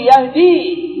அவங்களுக்கு யஹ்தி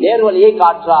நேர்வழியை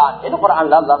காற்றான் என்று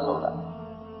குர்ஆன்ல அல்லாஹ் சொல்றான்.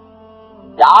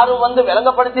 யாரும்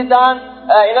விளங்கப்படுத்தித்தான்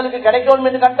எங்களுக்கு கிடைக்கணும்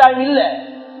என்று கட்டாயம் இல்ல.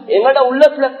 எங்களோட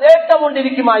உள்ளத்துல தேட்டம் ஒன்று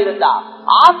இருக்குமா இருந்தா,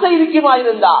 ஆசை இருக்குமா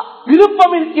இருந்தா,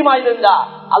 விருப்பம் இருக்குமா இருந்தா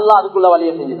அல்லாஹ் அதுக்குள்ள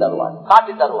வழியை செஞ்சு தருவான்,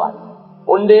 காட்டி தருவான்.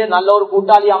 ஒன்றே நல்ல ஒரு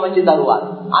கூட்டாளி அமைச்சு தருவார்,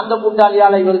 அந்த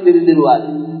கூட்டாளியால இவர் திருந்திடுவார்.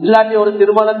 இல்லாட்டி ஒரு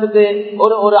திருமணத்துக்கு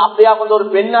ஒரு அப்படியா கொண்ட ஒரு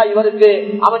பெண்ணா இவருக்கு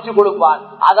அமைச்சு கொடுப்பான்,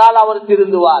 அதால் அவர்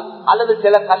திருந்துவார். அல்லது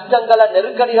சில கஷ்டங்களை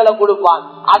நெருக்கடிகளை கொடுப்பான்,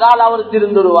 அதால் அவர்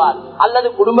திருந்துடுவார்.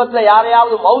 அல்லது குடும்பத்துல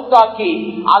யாரையாவது மௌத்தாக்கி,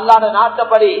 அல்லாத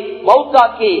நாட்டப்படி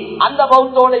மௌத்தாக்கி, அந்த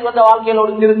மௌத்தோட இவங்க வாழ்க்கையில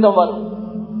ஒரு திருத்தம் வரும்.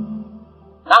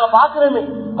 நாங்க பாக்குறோமே,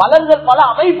 பலர்கள் பல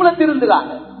அமைப்புல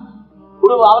திருந்துறாங்க.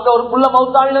 அவங்க ஒரு புள்ள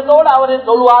மௌத்தாவினத்தோடு அவரு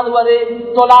தொழுவாதவரு,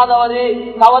 தொழாதவரு,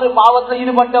 தவறு பாவத்தில்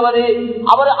ஈடுபட்டவரு,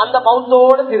 அவர் அந்த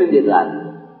மௌத்தோடு திருந்திடுறாரு.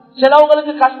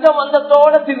 சிலவங்களுக்கு கஷ்டம்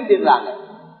வந்ததோட திருந்திடுறாங்க.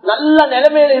 நல்ல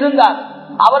நிலைமையில இருந்தார்,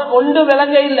 அவருக்கு ஒன்று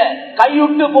விளங்க இல்லை,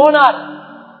 கைவிட்டு போனார்.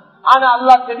 ஆனா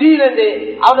அல்லாஹ் திடீரென்று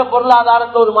அவருடைய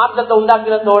பொருளாதாரத்தை ஒரு மாற்றத்தை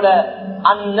உண்டாக்குறதோட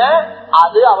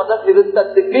அது அவருடைய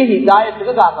திருத்தத்துக்கு,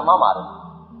 ஹிதாயத்துக்கு காரணமா மாறும்.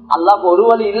 அல்லாஹ் ஒரு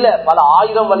வழி இல்ல, பல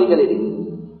ஆயிரம் வழிகள் இருக்கு.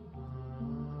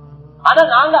 ஆனா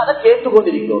நாங்க அதை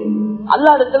கேட்டுக்கொண்டிருக்கிறோம்,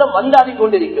 அல்லாஹ் இடத்துல மன்றாடி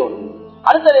கொண்டிருக்கிறோம்.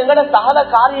 அடுத்தது எங்கட சகல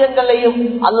காரியங்களையும்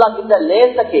அல்லாஹ் கிட்ட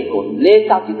லேசா கேட்கும்,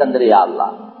 லேசாக்கி தந்திரியா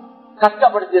அல்லாஹ்,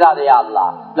 கஷ்டப்படுத்திடாதே அல்லா.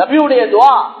 நபியுடைய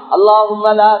துஆ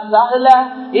அல்லாஹும்ம லா சஹல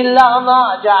இல்லா மா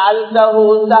ஜஅல்தஹு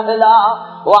சஹலா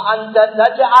வ அன்த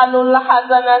தஜஅலுல்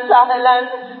ஹஸன சஹலன்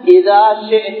இதா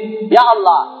ஷி'த். யா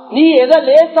அல்லாஹ், நீ எதை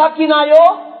லேசாக்கினாயோ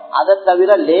அதை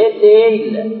தவிர லேசே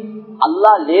இல்லை.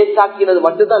 அல்லாஹ் லேசாக்கினது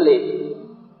மட்டும்தான் லேசு.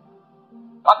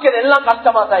 மக்கள் எல்லாம்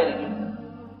கஷ்டமா தான் இருக்கு.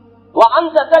 வ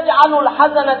அன்த தஜஅலுல்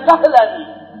ஹஸன சஹலன்,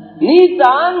 நீ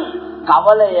தான்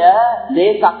கவலைய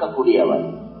லேசாக்கக்கூடியவன்.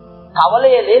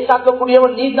 கவலையை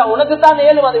லேசாக்கக்கூடியவன் நீ தான். உனக்கு தான்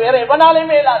மேலும், அது வேற எவனாலே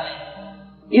மேலாது.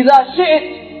 இதா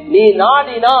ஷி'த், நீ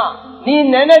நாடினா, நீ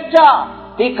நினைச்சா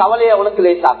நீ கவலைய உனக்கு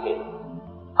லேசாக்கு.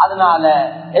 அதனால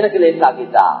எனக்கு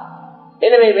லேசாக்கிட்டா.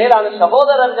 எனவே மேலான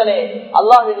சகோதரர்களே,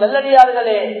 அல்லாஹ்வின்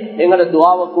நல்லடியார்களே, எங்களோட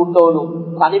துஆவை கூட்டணும்.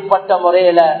 தனிப்பட்ட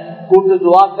முறையில கூட்டு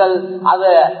துவாக்கள்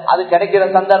அது கிடைக்கிற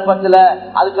சந்தர்ப்பத்துல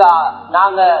அதுக்கு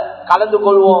நாங்க கலந்து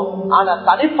கொள்வோம். ஆனா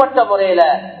தனிப்பட்ட முறையில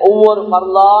ஒவ்வொரு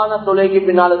பரலான தொலைக்கு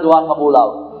பின்னால துவா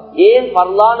கபூலாகும். ஏன்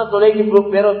பரலான தொலைக்கு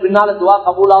பின்னால துவா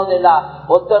கபூலாவது இல்ல?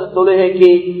 ஒருத்தர் தொழுகைக்கு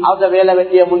அவங்க வேலை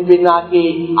வெட்டிய முன்பின்னாக்கி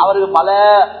அவருக்கு பல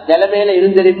நிலைமையில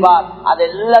இருந்திருப்பார். அது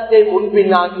எல்லாத்தையும்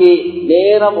முன்பின்னாக்கி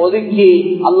நேரம் ஒதுக்கி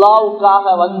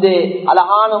அல்லாஹ்வுக்காக வந்து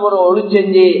அழகான ஒரு ஒளி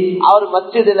செஞ்சு அவர்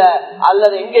மஸ்ஜிதுல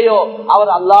அல்லது எங்கேயோ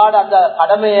அவர் அல்லாஹ்வோட அந்த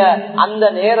கடமைய அந்த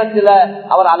நேரத்துல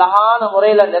அவர் அழகான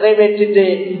முறையில நிறைவேற்றிட்டு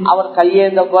அவர்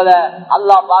கையேந்த போல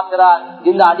அல்லாஹ் பார்க்கிறார்,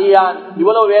 இந்த அடியான்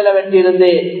இவ்வளவு வேலை வெட்டி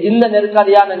இருந்து இந்த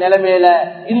நெருக்கடியான நிலைமையில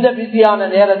இந்த பிஸியான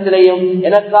நேரத்திலையும்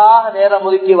எனக்காக நேரம்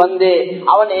ஒதுக்கி வந்து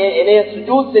அவன் என்னைய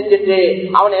சுஜூத் செஞ்சுட்டு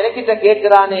அவன் எனக்கிட்ட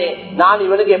கேட்கிறானே, நான்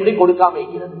இவனுக்கு எப்படி கொடுக்காம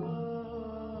இருக்கிறது?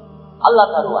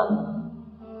 அல்லாஹ் தருவான்.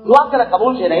 துவாக்களை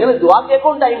கபூல் செய்யணும். எங்களுக்கு துவா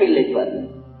கேட்கவும் டைம் இல்லை. இப்ப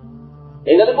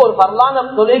எங்களுக்கு ஒரு பரலான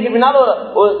தொலைக்கு பின்னால்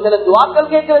ஒரு சில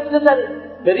துவாக்கள் கேட்கறதுக்கு சரி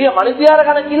பெரிய மனுஷியார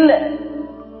கணக்கு இல்லை.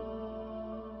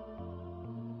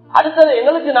 அடுத்தது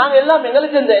எங்களுக்கு நாங்க எல்லாம்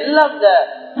எங்களுக்கு இந்த எல்லாம்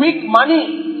குயிக் மணி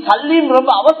சல்லியும்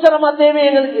ரொம்ப அவசரமா தேவை.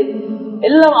 எங்களுக்கு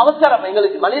எல்லாம் அவசரம்.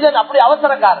 எங்களுக்கு மனிதன் அப்படி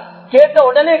அவசரக்காரன். கேட்ட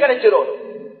உடனே கிடைச்சிடும்.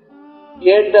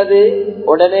 கேட்டது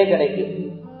உடனே கிடைக்கும்,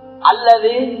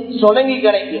 அல்லது சொலங்கி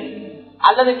கிடைக்கும்,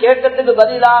 அல்லது கேட்டதுக்கு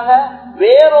பதிலாக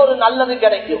வேறொரு நல்லது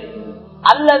கிடைக்கும்,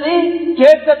 அல்லது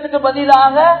கேட்டதுக்கு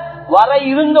பதிலாக வர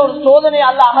இருந்த ஒரு சோதனை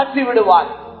அல்ல அகற்றி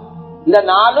விடுவான். இந்த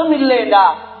நாளும் இல்லையா,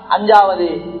 அஞ்சாவது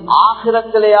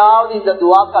ஆகிரத்திலேயாவது இந்த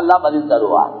துவாக்கு அல்லாஹ் பதில்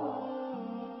தருவார்.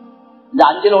 இந்த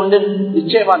அஞ்சில் ஒன்று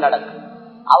நிச்சயமா நடக்கும்.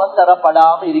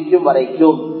 அவசரப்படாம இருக்கும்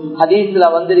வரைக்கும் ஹதீஸ்ல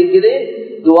வந்திருக்குது,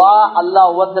 துவா அல்லாஹ்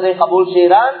ஒவ்வொருத்தரை கபூல்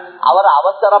செய்யறான் அவர்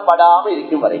அவசரப்படாம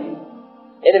இருக்கும் வரைக்கும்.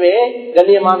 எனவே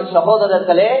கண்ணியமான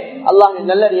சகோதரர்களே,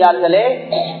 அல்லாஹ்வின் நல்லடியார்களே,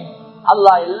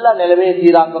 அல்லாஹ் எல்லா நிலைமையும்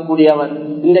சீராக்கக்கூடியவன்.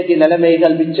 இன்றைக்கு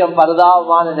நிலைமைகள் மிச்சம்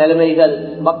பரிதாபமான நிலைமைகள்.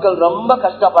 மக்கள் ரொம்ப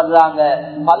கஷ்டப்படுறாங்க.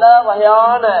 பல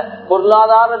வகையான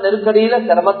பொருளாதார நெருக்கடியில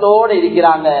சிரமத்தோடு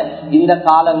இருக்கிறாங்க. இந்த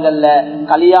காலங்கள்ல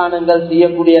கல்யாணங்கள்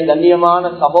செய்யக்கூடிய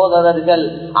கண்ணியமான சகோதரர்கள்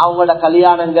அவங்களோட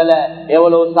கல்யாணங்களை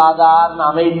எவ்வளவு சாதாரண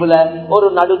அமைப்புல ஒரு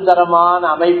நடுத்தரமான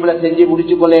அமைப்புல செஞ்சு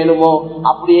முடிச்சு கொள்ளணுமோ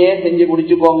அப்படியே செஞ்சு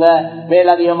முடிச்சுக்கோங்க.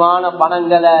 மேலதிகமான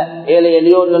பணங்களை ஏழை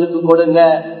எளியோர்களுக்கு கொடுங்க.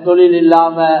 தொழில்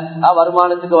இல்லாம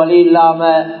வருமானத்துக்கு வழி இல்லாம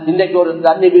இன்றைக்கு ஒரு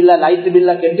தண்ணி பில்ல லைட்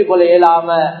பில்ல கெட்டுக்கொள்ள இயலாம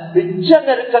மிச்ச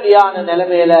நெருக்கடியான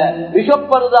நிலைமையில மிக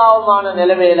பரிதாபமான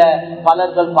நிலைமையில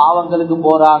பலர்கள் பாவங்களுக்கு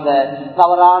போறாங்க,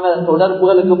 தவறான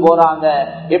தொடர்புகளுக்கு போறாங்க.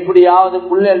 எப்படியாவது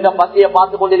புள்ளெழுத பசிய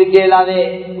பார்த்து கொண்டிருக்கலாதே,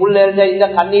 புள்ளெழுத இந்த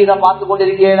கண்ணீரை பார்த்து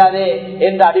கொண்டிருக்கலாதே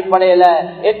என்ற அடிப்படையில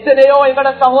எத்தனையோ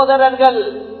எங்களோட சகோதரர்கள்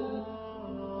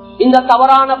இந்த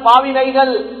தவறான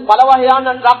பாவினைகள், பல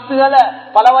வகையான ட்ரக்ஸுகளை,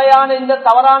 பல வகையான இந்த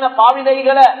தவறான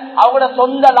பாவினைகளை அவங்களோட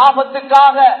சொந்த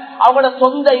லாபத்துக்காக, அவங்களோட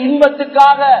சொந்த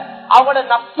இன்பத்துக்காக, அவங்களோட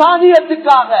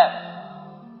நப்சானியத்துக்காக,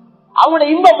 அவங்களோட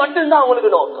இன்பம் மட்டும்தான்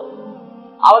அவங்களுக்கு நோக்கம்.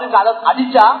 அவருக்கு அதை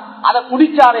அடிச்சா அதை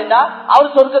குடிச்சாருன்னா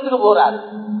அவர் சொர்க்கத்துக்கு போறாரு.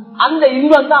 அந்த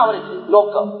இன்பம் தான் அவருக்கு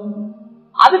நோக்கம்.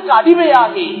 அதுக்கு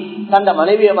அடிமையாகி தந்த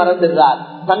மனைவியை மறந்துடுறார்,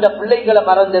 தந்த பிள்ளைகளை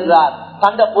மறந்துடுறார்,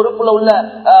 தந்த பொறுப்புல உள்ள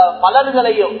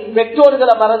பலர்களையும்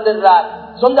பெற்றோர்களை மறந்துடுறார்,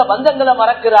 சொந்த பந்தங்களை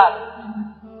மறக்கிறார்.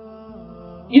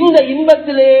 இந்த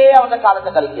இன்பத்திலே அவன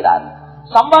காலத்தை கழிக்கிறார்.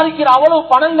 சம்பாதிக்கிற அவ்வளவு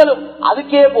பணங்களும்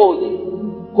அதுக்கே போகுது.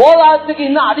 கோலாத்துக்கு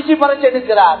இன்னும் அடிச்சு பறிச்சு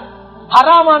எடுக்கிறார்.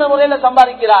 ஹராமான முறையில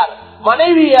சம்பாதிக்கிறார்.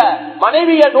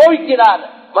 மனைவிய நோய்க்கிறார்.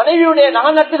 மனைவியுடைய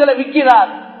நகநட்டுகளை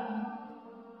விற்கிறார்.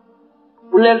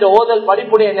 உள்ளேந்த ஓதல்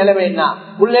படிப்புடைய நிலைமை என்ன,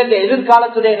 உள்ளேந்த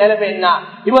எதிர்காலத்துடைய நிலைமை என்ன?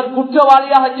 இவர்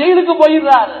குற்றவாளியாக ஜெயிலுக்கு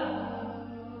போயிடுறார்.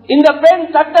 இந்த பெண்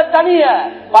சட்ட தனிய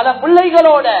பல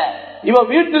பிள்ளைகளோட இவன்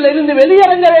வீட்டில் இருந்து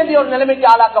வெளியிறங்க வேண்டிய ஒரு நிலைமைக்கு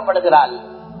ஆளாக்கப்படுகிறாள்.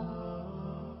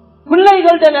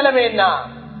 பிள்ளைகளோட நிலைமை என்ன?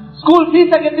 ஸ்கூல்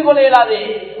பீஸ கெட்டுக் கொள்ள இயலாது,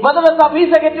 மதரசா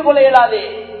பீஸ கெட்டுக் கொள்ள இயலாது.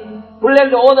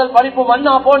 பிள்ளைகளோட ஓதல் படிப்பு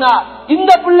மண்ணா போனா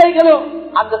இந்த பிள்ளைகளும்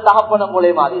அந்த தகப்பன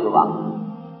போலே மாறிடுவாங்க.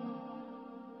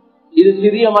 இது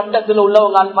சிறிய மட்டத்தில்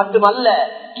உள்ளவங்க மட்டுமல்ல,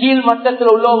 கீழ்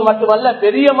மட்டத்தில் உள்ளவங்க மட்டுமல்ல,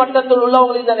 பெரிய மட்டத்தில்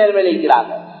உள்ளவங்க இந்த நிலைமையில்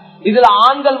இருக்கிறாங்க. இதுல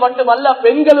ஆண்கள் மட்டுமல்ல,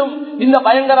 பெண்களும் இந்த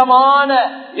பயங்கரமான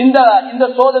இந்த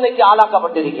சோதனைக்கு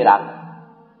ஆளாக்கப்பட்டிருக்கிறார்கள்.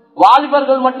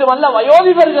 வாலிபர்கள் மட்டுமல்ல,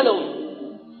 வயோதிபர்களும்,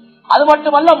 அது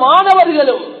மட்டுமல்ல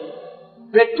மாணவர்களும்.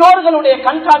 பெற்றோர்களுடைய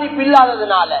கண்காணிப்பு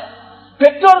இல்லாததுனால,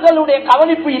 பெற்றோர்களுடைய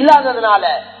கவனிப்பு இல்லாததுனால,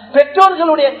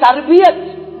 பெற்றோர்களுடைய தர்பியத்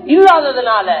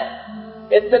இல்லாததுனால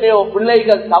எத்தனையோ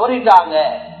பிள்ளைகள் தவறிட்டாங்க.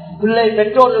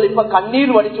 பெற்றோர்கள் இப்ப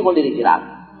கண்ணீர் வடிச்சு கொண்டிருக்கிறார்.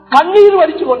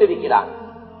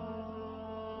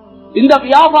 இந்த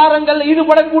வியாபாரங்கள்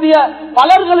ஈடுபடக்கூடிய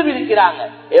பலர்களும் இருக்கிறாங்க.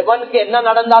 எவனுக்கு என்ன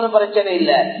நடந்தாலும் பிரச்சனை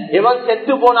இல்லை, எவன்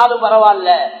செத்து போனாலும்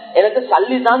பரவாயில்ல, எனக்கு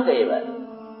சல்லி தான் தேவை.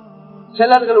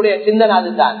 சிலர்களுடைய சிந்தனை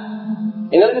அதுதான்,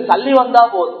 எங்களுக்கு சல்லி வந்தா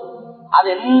போதும், அது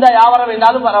எந்த வியாபாரம்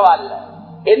என்றாலும் பரவாயில்ல,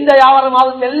 எந்த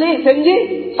வியாபாரமாவது செஞ்சு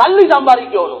சல்லி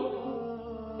சம்பாதிக்கணும்,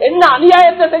 என்ன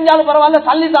அநியாயத்தை செஞ்சாலும் பரவாயில்ல,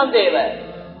 சல்லி தான் தேவை.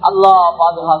 அல்லாஹ்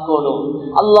பாதுகாக்கணும்,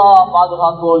 அல்லாஹ்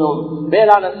பாதுகாக்கணும்.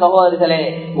 வேளாண் சகோதரர்களே,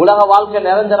 உலக வாழ்க்கை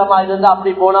நிரந்தரமா இருந்தா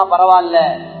அப்படி போனா பரவாயில்ல,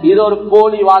 இது ஒரு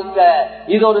போலி வாழ்க்கை,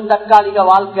 இது ஒரு தற்காலிக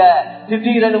வாழ்க்கை.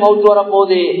 திடீரென்று மவுத்து வர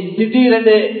போது,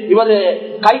 திடீரென்று இவரு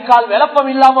கை கால் விளப்பம்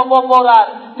இல்லாம போறார்,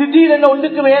 திடீரென்று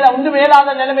ஒன்று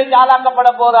மேலாத நிலைமைக்கு ஆளாக்கப்பட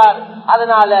போறார்.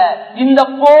 அதனால இந்த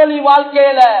போலி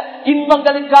வாழ்க்கையில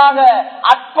இன்பங்களுக்காக,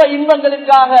 அற்ப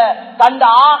இன்பங்களுக்காக தந்த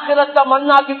ஆகிரத்தை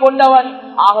மண்ணாக்கி கொண்டவன்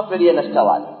ஆகப்பெரிய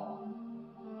நஷ்டவாதி.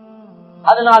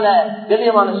 அதனால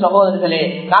கண்ணியமான சகோதரர்களே,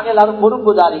 நாங்க எல்லாரும்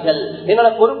பொறுப்புதாரிகள். எங்களோட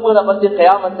பொறுப்புகளை பற்றி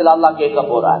கியாமத்தில் அல்லாஹ் கேட்க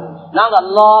போறார். நாங்க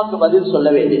அல்லாஹ்க்கு பதில் சொல்ல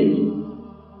வேண்டியிருக்கிறோம்.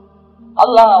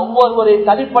 அல்லாஹ் ஒவ்வொருவரையும்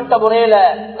தனிப்பட்ட முறையில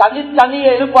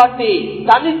தனித்தனிய எழுப்பாட்டி,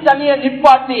 தனித்தனிய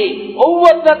நிப்பாட்டி,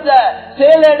 ஒவ்வொருத்த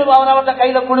செயலேடு அவரவற்ற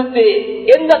கையில கொடுத்து,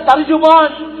 எந்த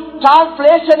தர்ஜுமான்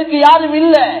டிரான்ஸ்லேஷனுக்கு யாரும்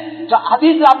இல்ல,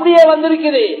 ஹதீஸ்ல அப்படியே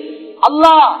வந்திருக்குது.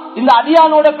 அல்லாஹ் இந்த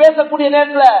அடியானோட பேசக்கூடிய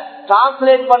நேரத்துல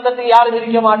டிரான்ஸ்லேட் பண்றதுக்கு யாரும்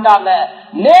இருக்க மாட்டாங்க.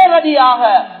 நேரடியாக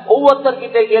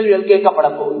ஒவ்வொருத்தர்கிட்ட கேள்விகள் கேட்கப்பட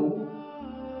போகுது.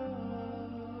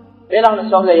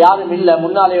 வேளாண் சொல்ல யாரும் இல்ல,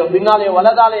 முன்னாலேயோ பின்னாலேயோ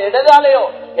வலதாலேயோ இடதாலேயோ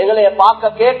எங்களைய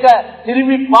பார்க்க கேட்க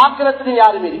திரும்பி பார்க்கறதுக்கு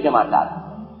யாரும் இருக்க மாட்டாங்க.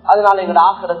 அதனால எங்களோட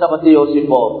ஆக்கிரத்தை பத்தி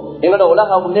யோசிப்போம், எங்களோட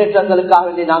உலக முன்னேற்றங்களுக்காக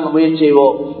வேண்டி நாங்க முயற்சி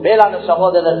செய்வோம். வேளாண்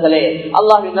சகோதரர்களே,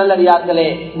 அல்லாஹ்வின் நல்லடியார்களே,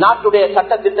 நாட்டுடைய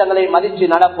சட்ட திட்டங்களை மதிச்சு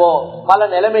நடப்போம். பல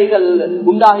நிலைமைகள்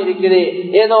உண்டாகி இருக்குது.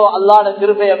 ஏதோ அல்லாஹ்வுடைய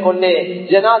கிருபையை கொண்டு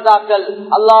ஜனாதாக்கள்,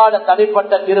 அல்லாஹ்வுடைய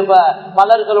தனிப்பட்ட கிருபை,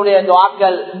 பலர்களுடைய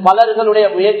துஆக்கள், பலர்களுடைய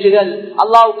முயற்சிகள்,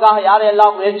 அல்லாஹ்வுக்காக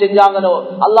யாரெல்லாம் முயற்சி செஞ்சாங்களோ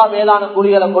அல்லாஹ் மேலான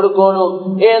கூலிகளை கொடுக்கணும்.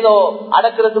 ஏதோ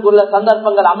அடக்கிறதுக்குள்ள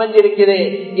சந்தர்ப்பங்கள் அமைஞ்சிருக்குது.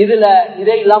 இதுல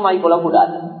இதை இல்லாம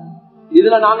ஆகிக்கொள்ளக்கூடாது.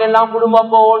 இதுல நாங்க எல்லாம் குடும்பம்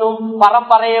போகணும்,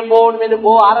 பரம்பரையை போகணும் என்று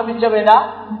ஆரம்பிச்ச வேண்டாம்.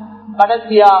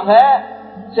 கடைசியாக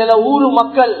சில ஊரு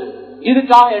மக்கள்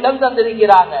இதுக்காக இடம்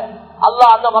தந்திருக்கிறாங்க.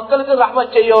 அல்லாஹ் அந்த மக்களுக்கு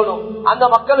ரஹ்மத் செய்யணும், அந்த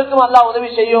மக்களுக்கும் அல்லாஹ் உதவி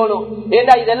செய்யணும்.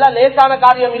 ஏண்டா இதெல்லாம் லேசான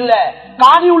காரியம் இல்ல.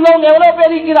 காணி உள்ளவங்க எவ்வளவு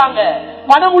பேர் இருக்கிறாங்க,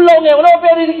 பணம் உள்ளவங்க எவ்வளவு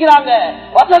பேர் இருக்கிறாங்க,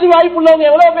 வசதி வாய்ப்பு உள்ளவங்க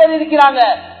எவ்வளவு பேர் இருக்கிறாங்க.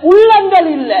 உள்ளங்கள்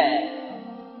இல்ல,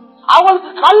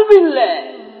 அவங்களுக்கு கல்வி இல்ல.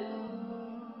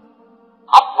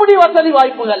 அப்படி வசதி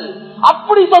வாய்ப்புகள்,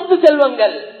 அப்படி சொத்து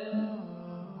செல்வங்கள்.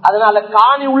 அதனால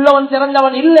காணி உள்ளவன்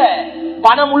சிறந்தவன் இல்ல,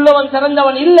 பணம் உள்ளவன்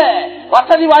சிறந்தவன் இல்ல,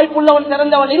 வசதி வாய்ப்பு உள்ளவன்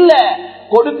சிறந்தவன் இல்ல,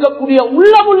 கொடுக்கக்கூடிய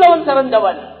உள்ளம் உள்ளவன்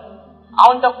சிறந்தவன்.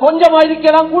 அவன்கிட்ட கொஞ்சமா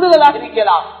இருக்கலாம், கூடுதலாக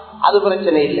இருக்கலாம், அது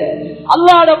பிரச்சனை இல்லை.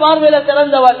 அல்லாஹ்வுடைய பார்வையில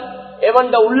சிறந்தவன்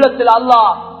எவன் உள்ளத்தில் அல்லாஹ்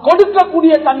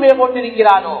கொடுக்கக்கூடிய தன்மையை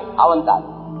போட்டிருக்கிறானோ அவன் தான்.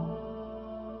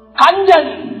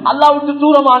 கஞ்சன் அல்லாஹ்வுக்கு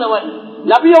தூரமானவன்,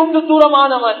 நபியை விட்டு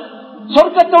தூரமானவன்,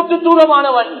 சொர்க்கத்தை விட்டு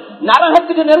தூரமானவன்,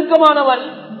 நரகத்துக்கு நெருக்கமானவன்,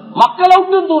 மக்களை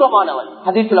விட்டு தூரமானவன்.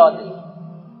 ஹதீஸ்ல வந்து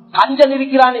கஞ்சன்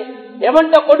இருக்கிறானே,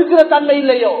 எவன்கிட்ட கொடுக்கிற தன்மை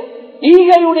இல்லையோ,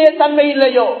 ஈகையுடைய தன்மை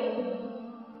இல்லையோ,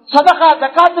 சதகா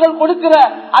ஜகாத்துகள் கொடுக்கிற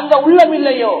அந்த உள்ளம்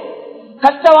இல்லையோ,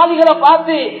 கஷ்டவாளிகளை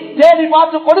பார்த்து தேடி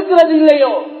பார்த்து கொடுக்கிறது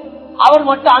இல்லையோ, அவர்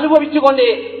மட்டும் அனுபவிச்சு கொண்டு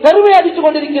பெருமை அடித்துக்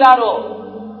கொண்டிருக்கிறாரோ,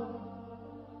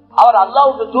 அவர்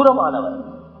அல்லாஹ்வுக்கு தூரமானவர்.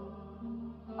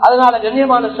 அதனால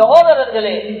கண்ணியமான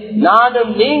சகோதரர்களே,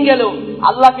 நானும் நீங்களும்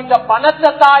அல்லாஹ் கிட்ட பணத்தை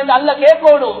தான் அல்ல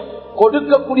கேட்கணும்,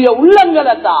 கொடுக்கக்கூடிய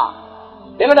உள்ளங்களை தான்.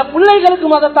 எங்களோட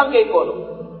பிள்ளைகளுக்கும் அதைத்தான் கேட்கணும்.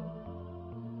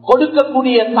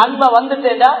 கொடுக்கக்கூடிய தன்மை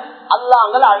வந்துட்டேன்னா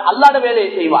அல்லாஹ் அல்லாட வேலையை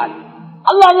செய்வான்,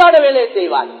 அல்லாட வேலையை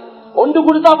செய்வான். ஒன்று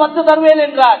கொடுத்தா 10 தருவேன்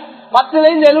என்றான், 10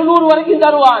 700 வரைக்கும்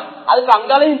தருவான், அதுக்கு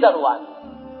அங்களையும் தருவான்.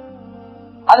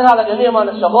 அதனால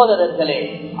கண்ணியமான சகோதரர்களே,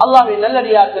 அல்லாஹ்வின்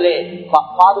நல்லடியார்களே,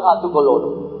 பாதுகாத்துக்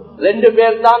கொள்ளணும். 2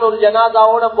 பேர் தான் ஒரு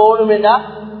ஜனாதாவோட போகணும் என்றா,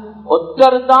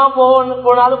 ஒருத்தர் தான்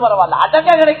போனாலும் பரவாயில்ல, அடக்க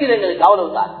கிடைக்குது எங்களுக்கு,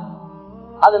 அவ்வளவுதான்.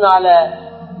 அதனால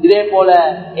இதே போல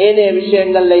ஏனைய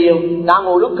விஷயங்கள்லையும் நாங்க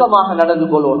ஒழுக்கமாக நடந்து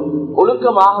கொள்ளணும்.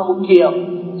 ஒழுக்கமாக முக்கியம்.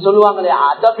 சொல்லுவாங்களே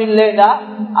அதப் இல்லைன்னா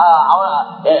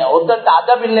ஒருத்தன்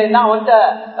அதப் இல்லைன்னா அவன்கிட்ட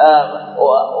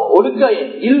ஒழுக்க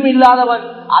இல்மு இல்லாதவன்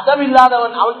அதப்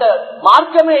இல்லாதவன் அவன்கிட்ட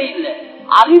மார்க்கமே இல்லை,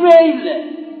 அறிவே இல்லை.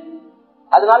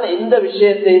 அதனால எந்த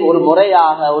விஷயத்தையும் ஒரு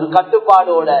முறையாக ஒரு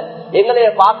கட்டுப்பாடோட எங்களைய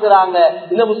பாக்குறாங்க.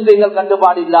 இந்த முஸ்லிம்கள்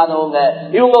கட்டுப்பாடு இல்லாதவங்க,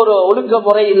 இவங்க ஒரு ஒழுக்க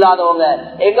முறை இல்லாதவங்க.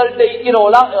 எங்கள்கிட்ட இருக்கிற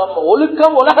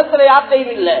ஒழுக்கம் உலகத்துல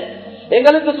யார்ட்டையும் இல்லை.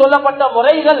 எங்களுக்கு சொல்லப்பட்ட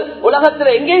முறைகள்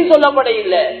உலகத்துல எங்கேயும் சொல்லப்பட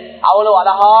இல்லை. அவ்வளவு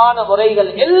அழகான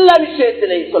முறைகள் எல்லா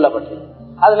விஷயத்திலையும் சொல்லப்பட்டது.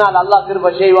 அதனால் அல்லாஹ்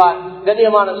கிருபை செய்வான்.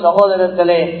 கண்ணியமான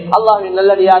சகோதரர்களே, அல்லாஹ்வின்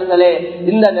நல்லடியார்களே,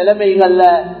 இந்த நிலைமைகள்ல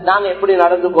நாங்க எப்படி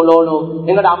நடந்து கொள்ளணும்,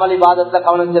 எங்கட அமளி வாதத்தை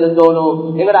கவனம் செலுத்தணும்.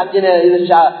 எங்கட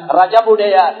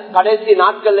ரஜபுடைய கடைசி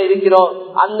நாட்கள்ல இருக்கிறோம்.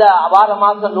 அந்த வார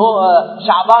மாசம்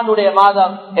ஷாபானுடைய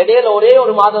மாதம், இடையில ஒரே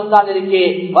ஒரு மாதம் தான் இருக்கு.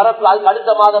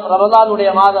 அடுத்த மாதம்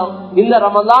ரமதானுடைய மாதம். இந்த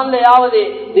ரமதான்லயாவது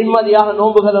நிம்மதியாக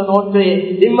நோன்புகளை நோற்று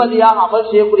நிம்மதியாக அமல்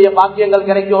செய்யக்கூடிய பாக்கியங்கள்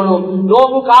கிடைக்கணும்.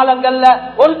 நோன்பு காலங்கள்ல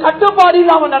ஒரு கட்டுப்பாடு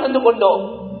இல்லாம நடந்து கொண்டோம்.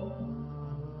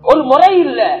 ஒரு முறை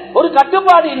இல்ல, ஒரு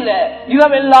கட்டுப்பாடு இல்ல.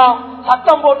 இரவெல்லாம்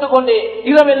சத்தம் போட்டுக்கொண்டு,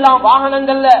 இரவெல்லாம்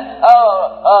வாகனங்கள்ல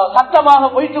சத்தமாக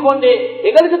போயிட்டு கொண்டு,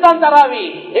 எங்களுக்கு தான் தராவி,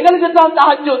 எங்களுக்கு தான்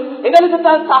தஹஜ்ஜுத், எங்களுக்கு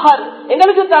தான் சஹர்,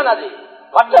 எங்களுக்கு தான் அது.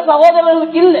 மற்ற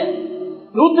சகோதரர்களுக்கு இல்ல.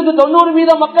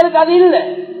 100% மக்களுக்கு அது இல்ல.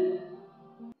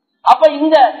 அப்ப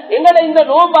இந்த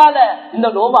நோம்பால இந்த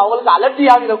நோம்பு அவங்களுக்கு அலட்டி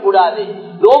ஆகிடக்கூடாது.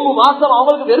 நோம்பு மாசம்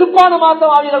அவங்களுக்கு வெறுப்பான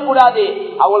மாசம் ஆகிடக்கூடாது.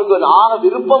 அவங்களுக்கு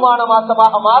விருப்பமான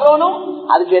மாசமாக மாறணும்.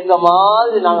 அதுக்கேற்ற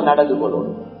மாதிரி நாங்க நடந்து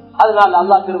கொள்ளணும். அதனால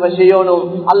அல்லாஹ் கிருபை செய்யணும்.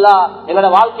 அல்லாஹ் எங்களோட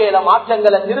வாழ்க்கையில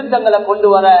மாற்றங்களை திருத்தங்களை கொண்டு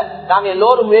வர நாங்க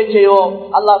எல்லோரும் முயற்சியோம்.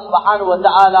 அல்லாஹ் சுப்ஹானஹு வ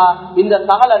தஆலா இந்த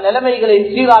சகல நிலைமைகளையும்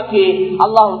சீராக்கி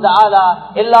அல்லாஹ் தஆலா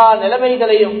எல்லா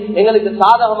நிலைமைகளையும் எங்களுக்கு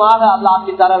சாதகமாக அல்லாஹ்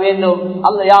ஆக்கி தர வேண்டும்.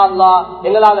 யா அல்லாஹ்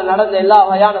எங்களால நடந்த எல்லா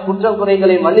வகையான குற்றம்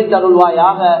குறைகளையும் மன்னித்து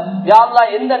அருள்வாயாக. யா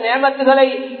அல்லாஹ் எந்த நியமத்துகளை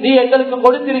நீ எங்களுக்கு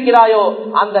கொடுத்திருக்கிறாயோ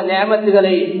அந்த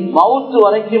நியமத்துகளை மௌத்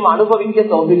வரைக்கும் அனுபவிக்க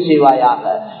தௌஃபீக் செய்வாயாக.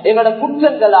 எங்களோட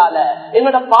குற்றங்களால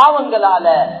எங்களோட பாவங்களால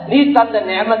நீ தந்த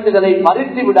நியமத்துகளை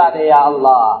பறித்து விடாதேயா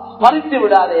அல்லாஹ், பறித்து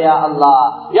விடாதேயா அல்லாஹ்.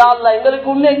 யா அல்லாஹ் எங்களுக்கு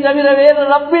உன்னை தவிர வேறு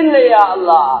ரப் இல்லையா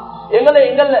அல்லாஹ்.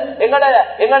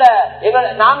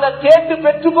 நாங்க கேட்டு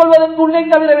பெற்றுக் கொள்வதற்கு உன்னை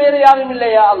தவிர வேறு யாரும்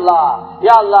இல்லையா அல்லாஹ்.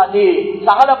 யா அல்லாஹ் நீ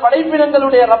சகல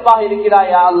படைப்பினங்களுடைய ரப்பாக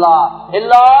இருக்கிறாயா அல்லாஹ்.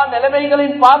 எல்லா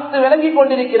நிலைமைகளையும் பார்த்து விளங்கி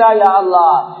கொண்டிருக்கிறாயா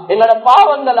அல்லாஹ். எங்களோட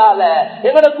பாவங்களால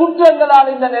எங்களோட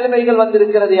குற்றங்களால் இந்த நிலைமைகள்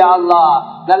வந்திருக்கிறது யா அல்லாஹ்.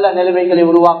 நல்ல நிலைமைகளை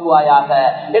உருவாக்குவாயாக.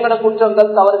 எங்களோட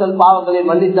குற்றங்கள் தவறுகள் பாவங்களை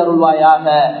மன்னித்து அருள்வாயாக.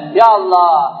 யா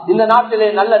அல்லாஹ் இந்த நாட்டிலே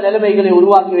நல்ல நிலைமைகளை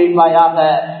உருவாக்கி வைப்பாயாக.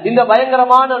 இந்த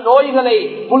பயங்கரமான நோய்களை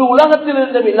முழு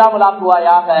உலகத்திலிருந்தும் இல்லாமல்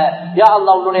ஆக்குவாயாக. யா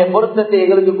அல்லாஹ் உன்னுடைய பொருத்தத்தை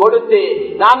எங்களுக்கு கொடுத்து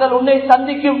நாங்கள் உன்னை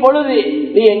சந்திக்கும் பொழுது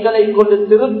நீ எங்களை கொண்டு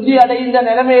திருப்தி அடைந்த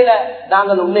நிலைமையில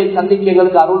நாங்கள் உன்னை சந்திக்க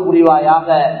எங்களுக்கு அருள் புரிவாயாக.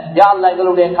 யா அல்லாஹ்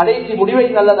எங்களுடைய கடைசி முடிவை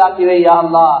நல்லதாக்கிவை யா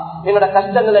அல்லாஹ். எங்களோட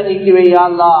கஷ்டங்களை நீக்கிவை யா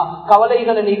அல்லாஹ்,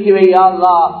 கவலைகளை நீக்கிவை யா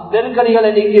அல்லாஹ்,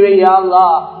 நெருக்கடிகளை நீக்கிவை யா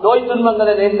அல்லாஹ், நோய்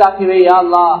துன்பங்களை நேர்த்தாக்கிவை யா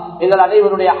அல்லாஹ். எங்கள்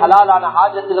அனைவருடைய ஹலாலான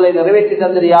ஹாஜத்துகளை நிறைவேற்றி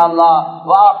தந்திரு யா அல்லாஹ்.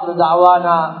 வா ஆகிரு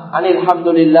தஅவானா அனில்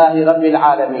ஹம்துலில்லாஹி ரப்பில்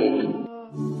ஆலமீன்.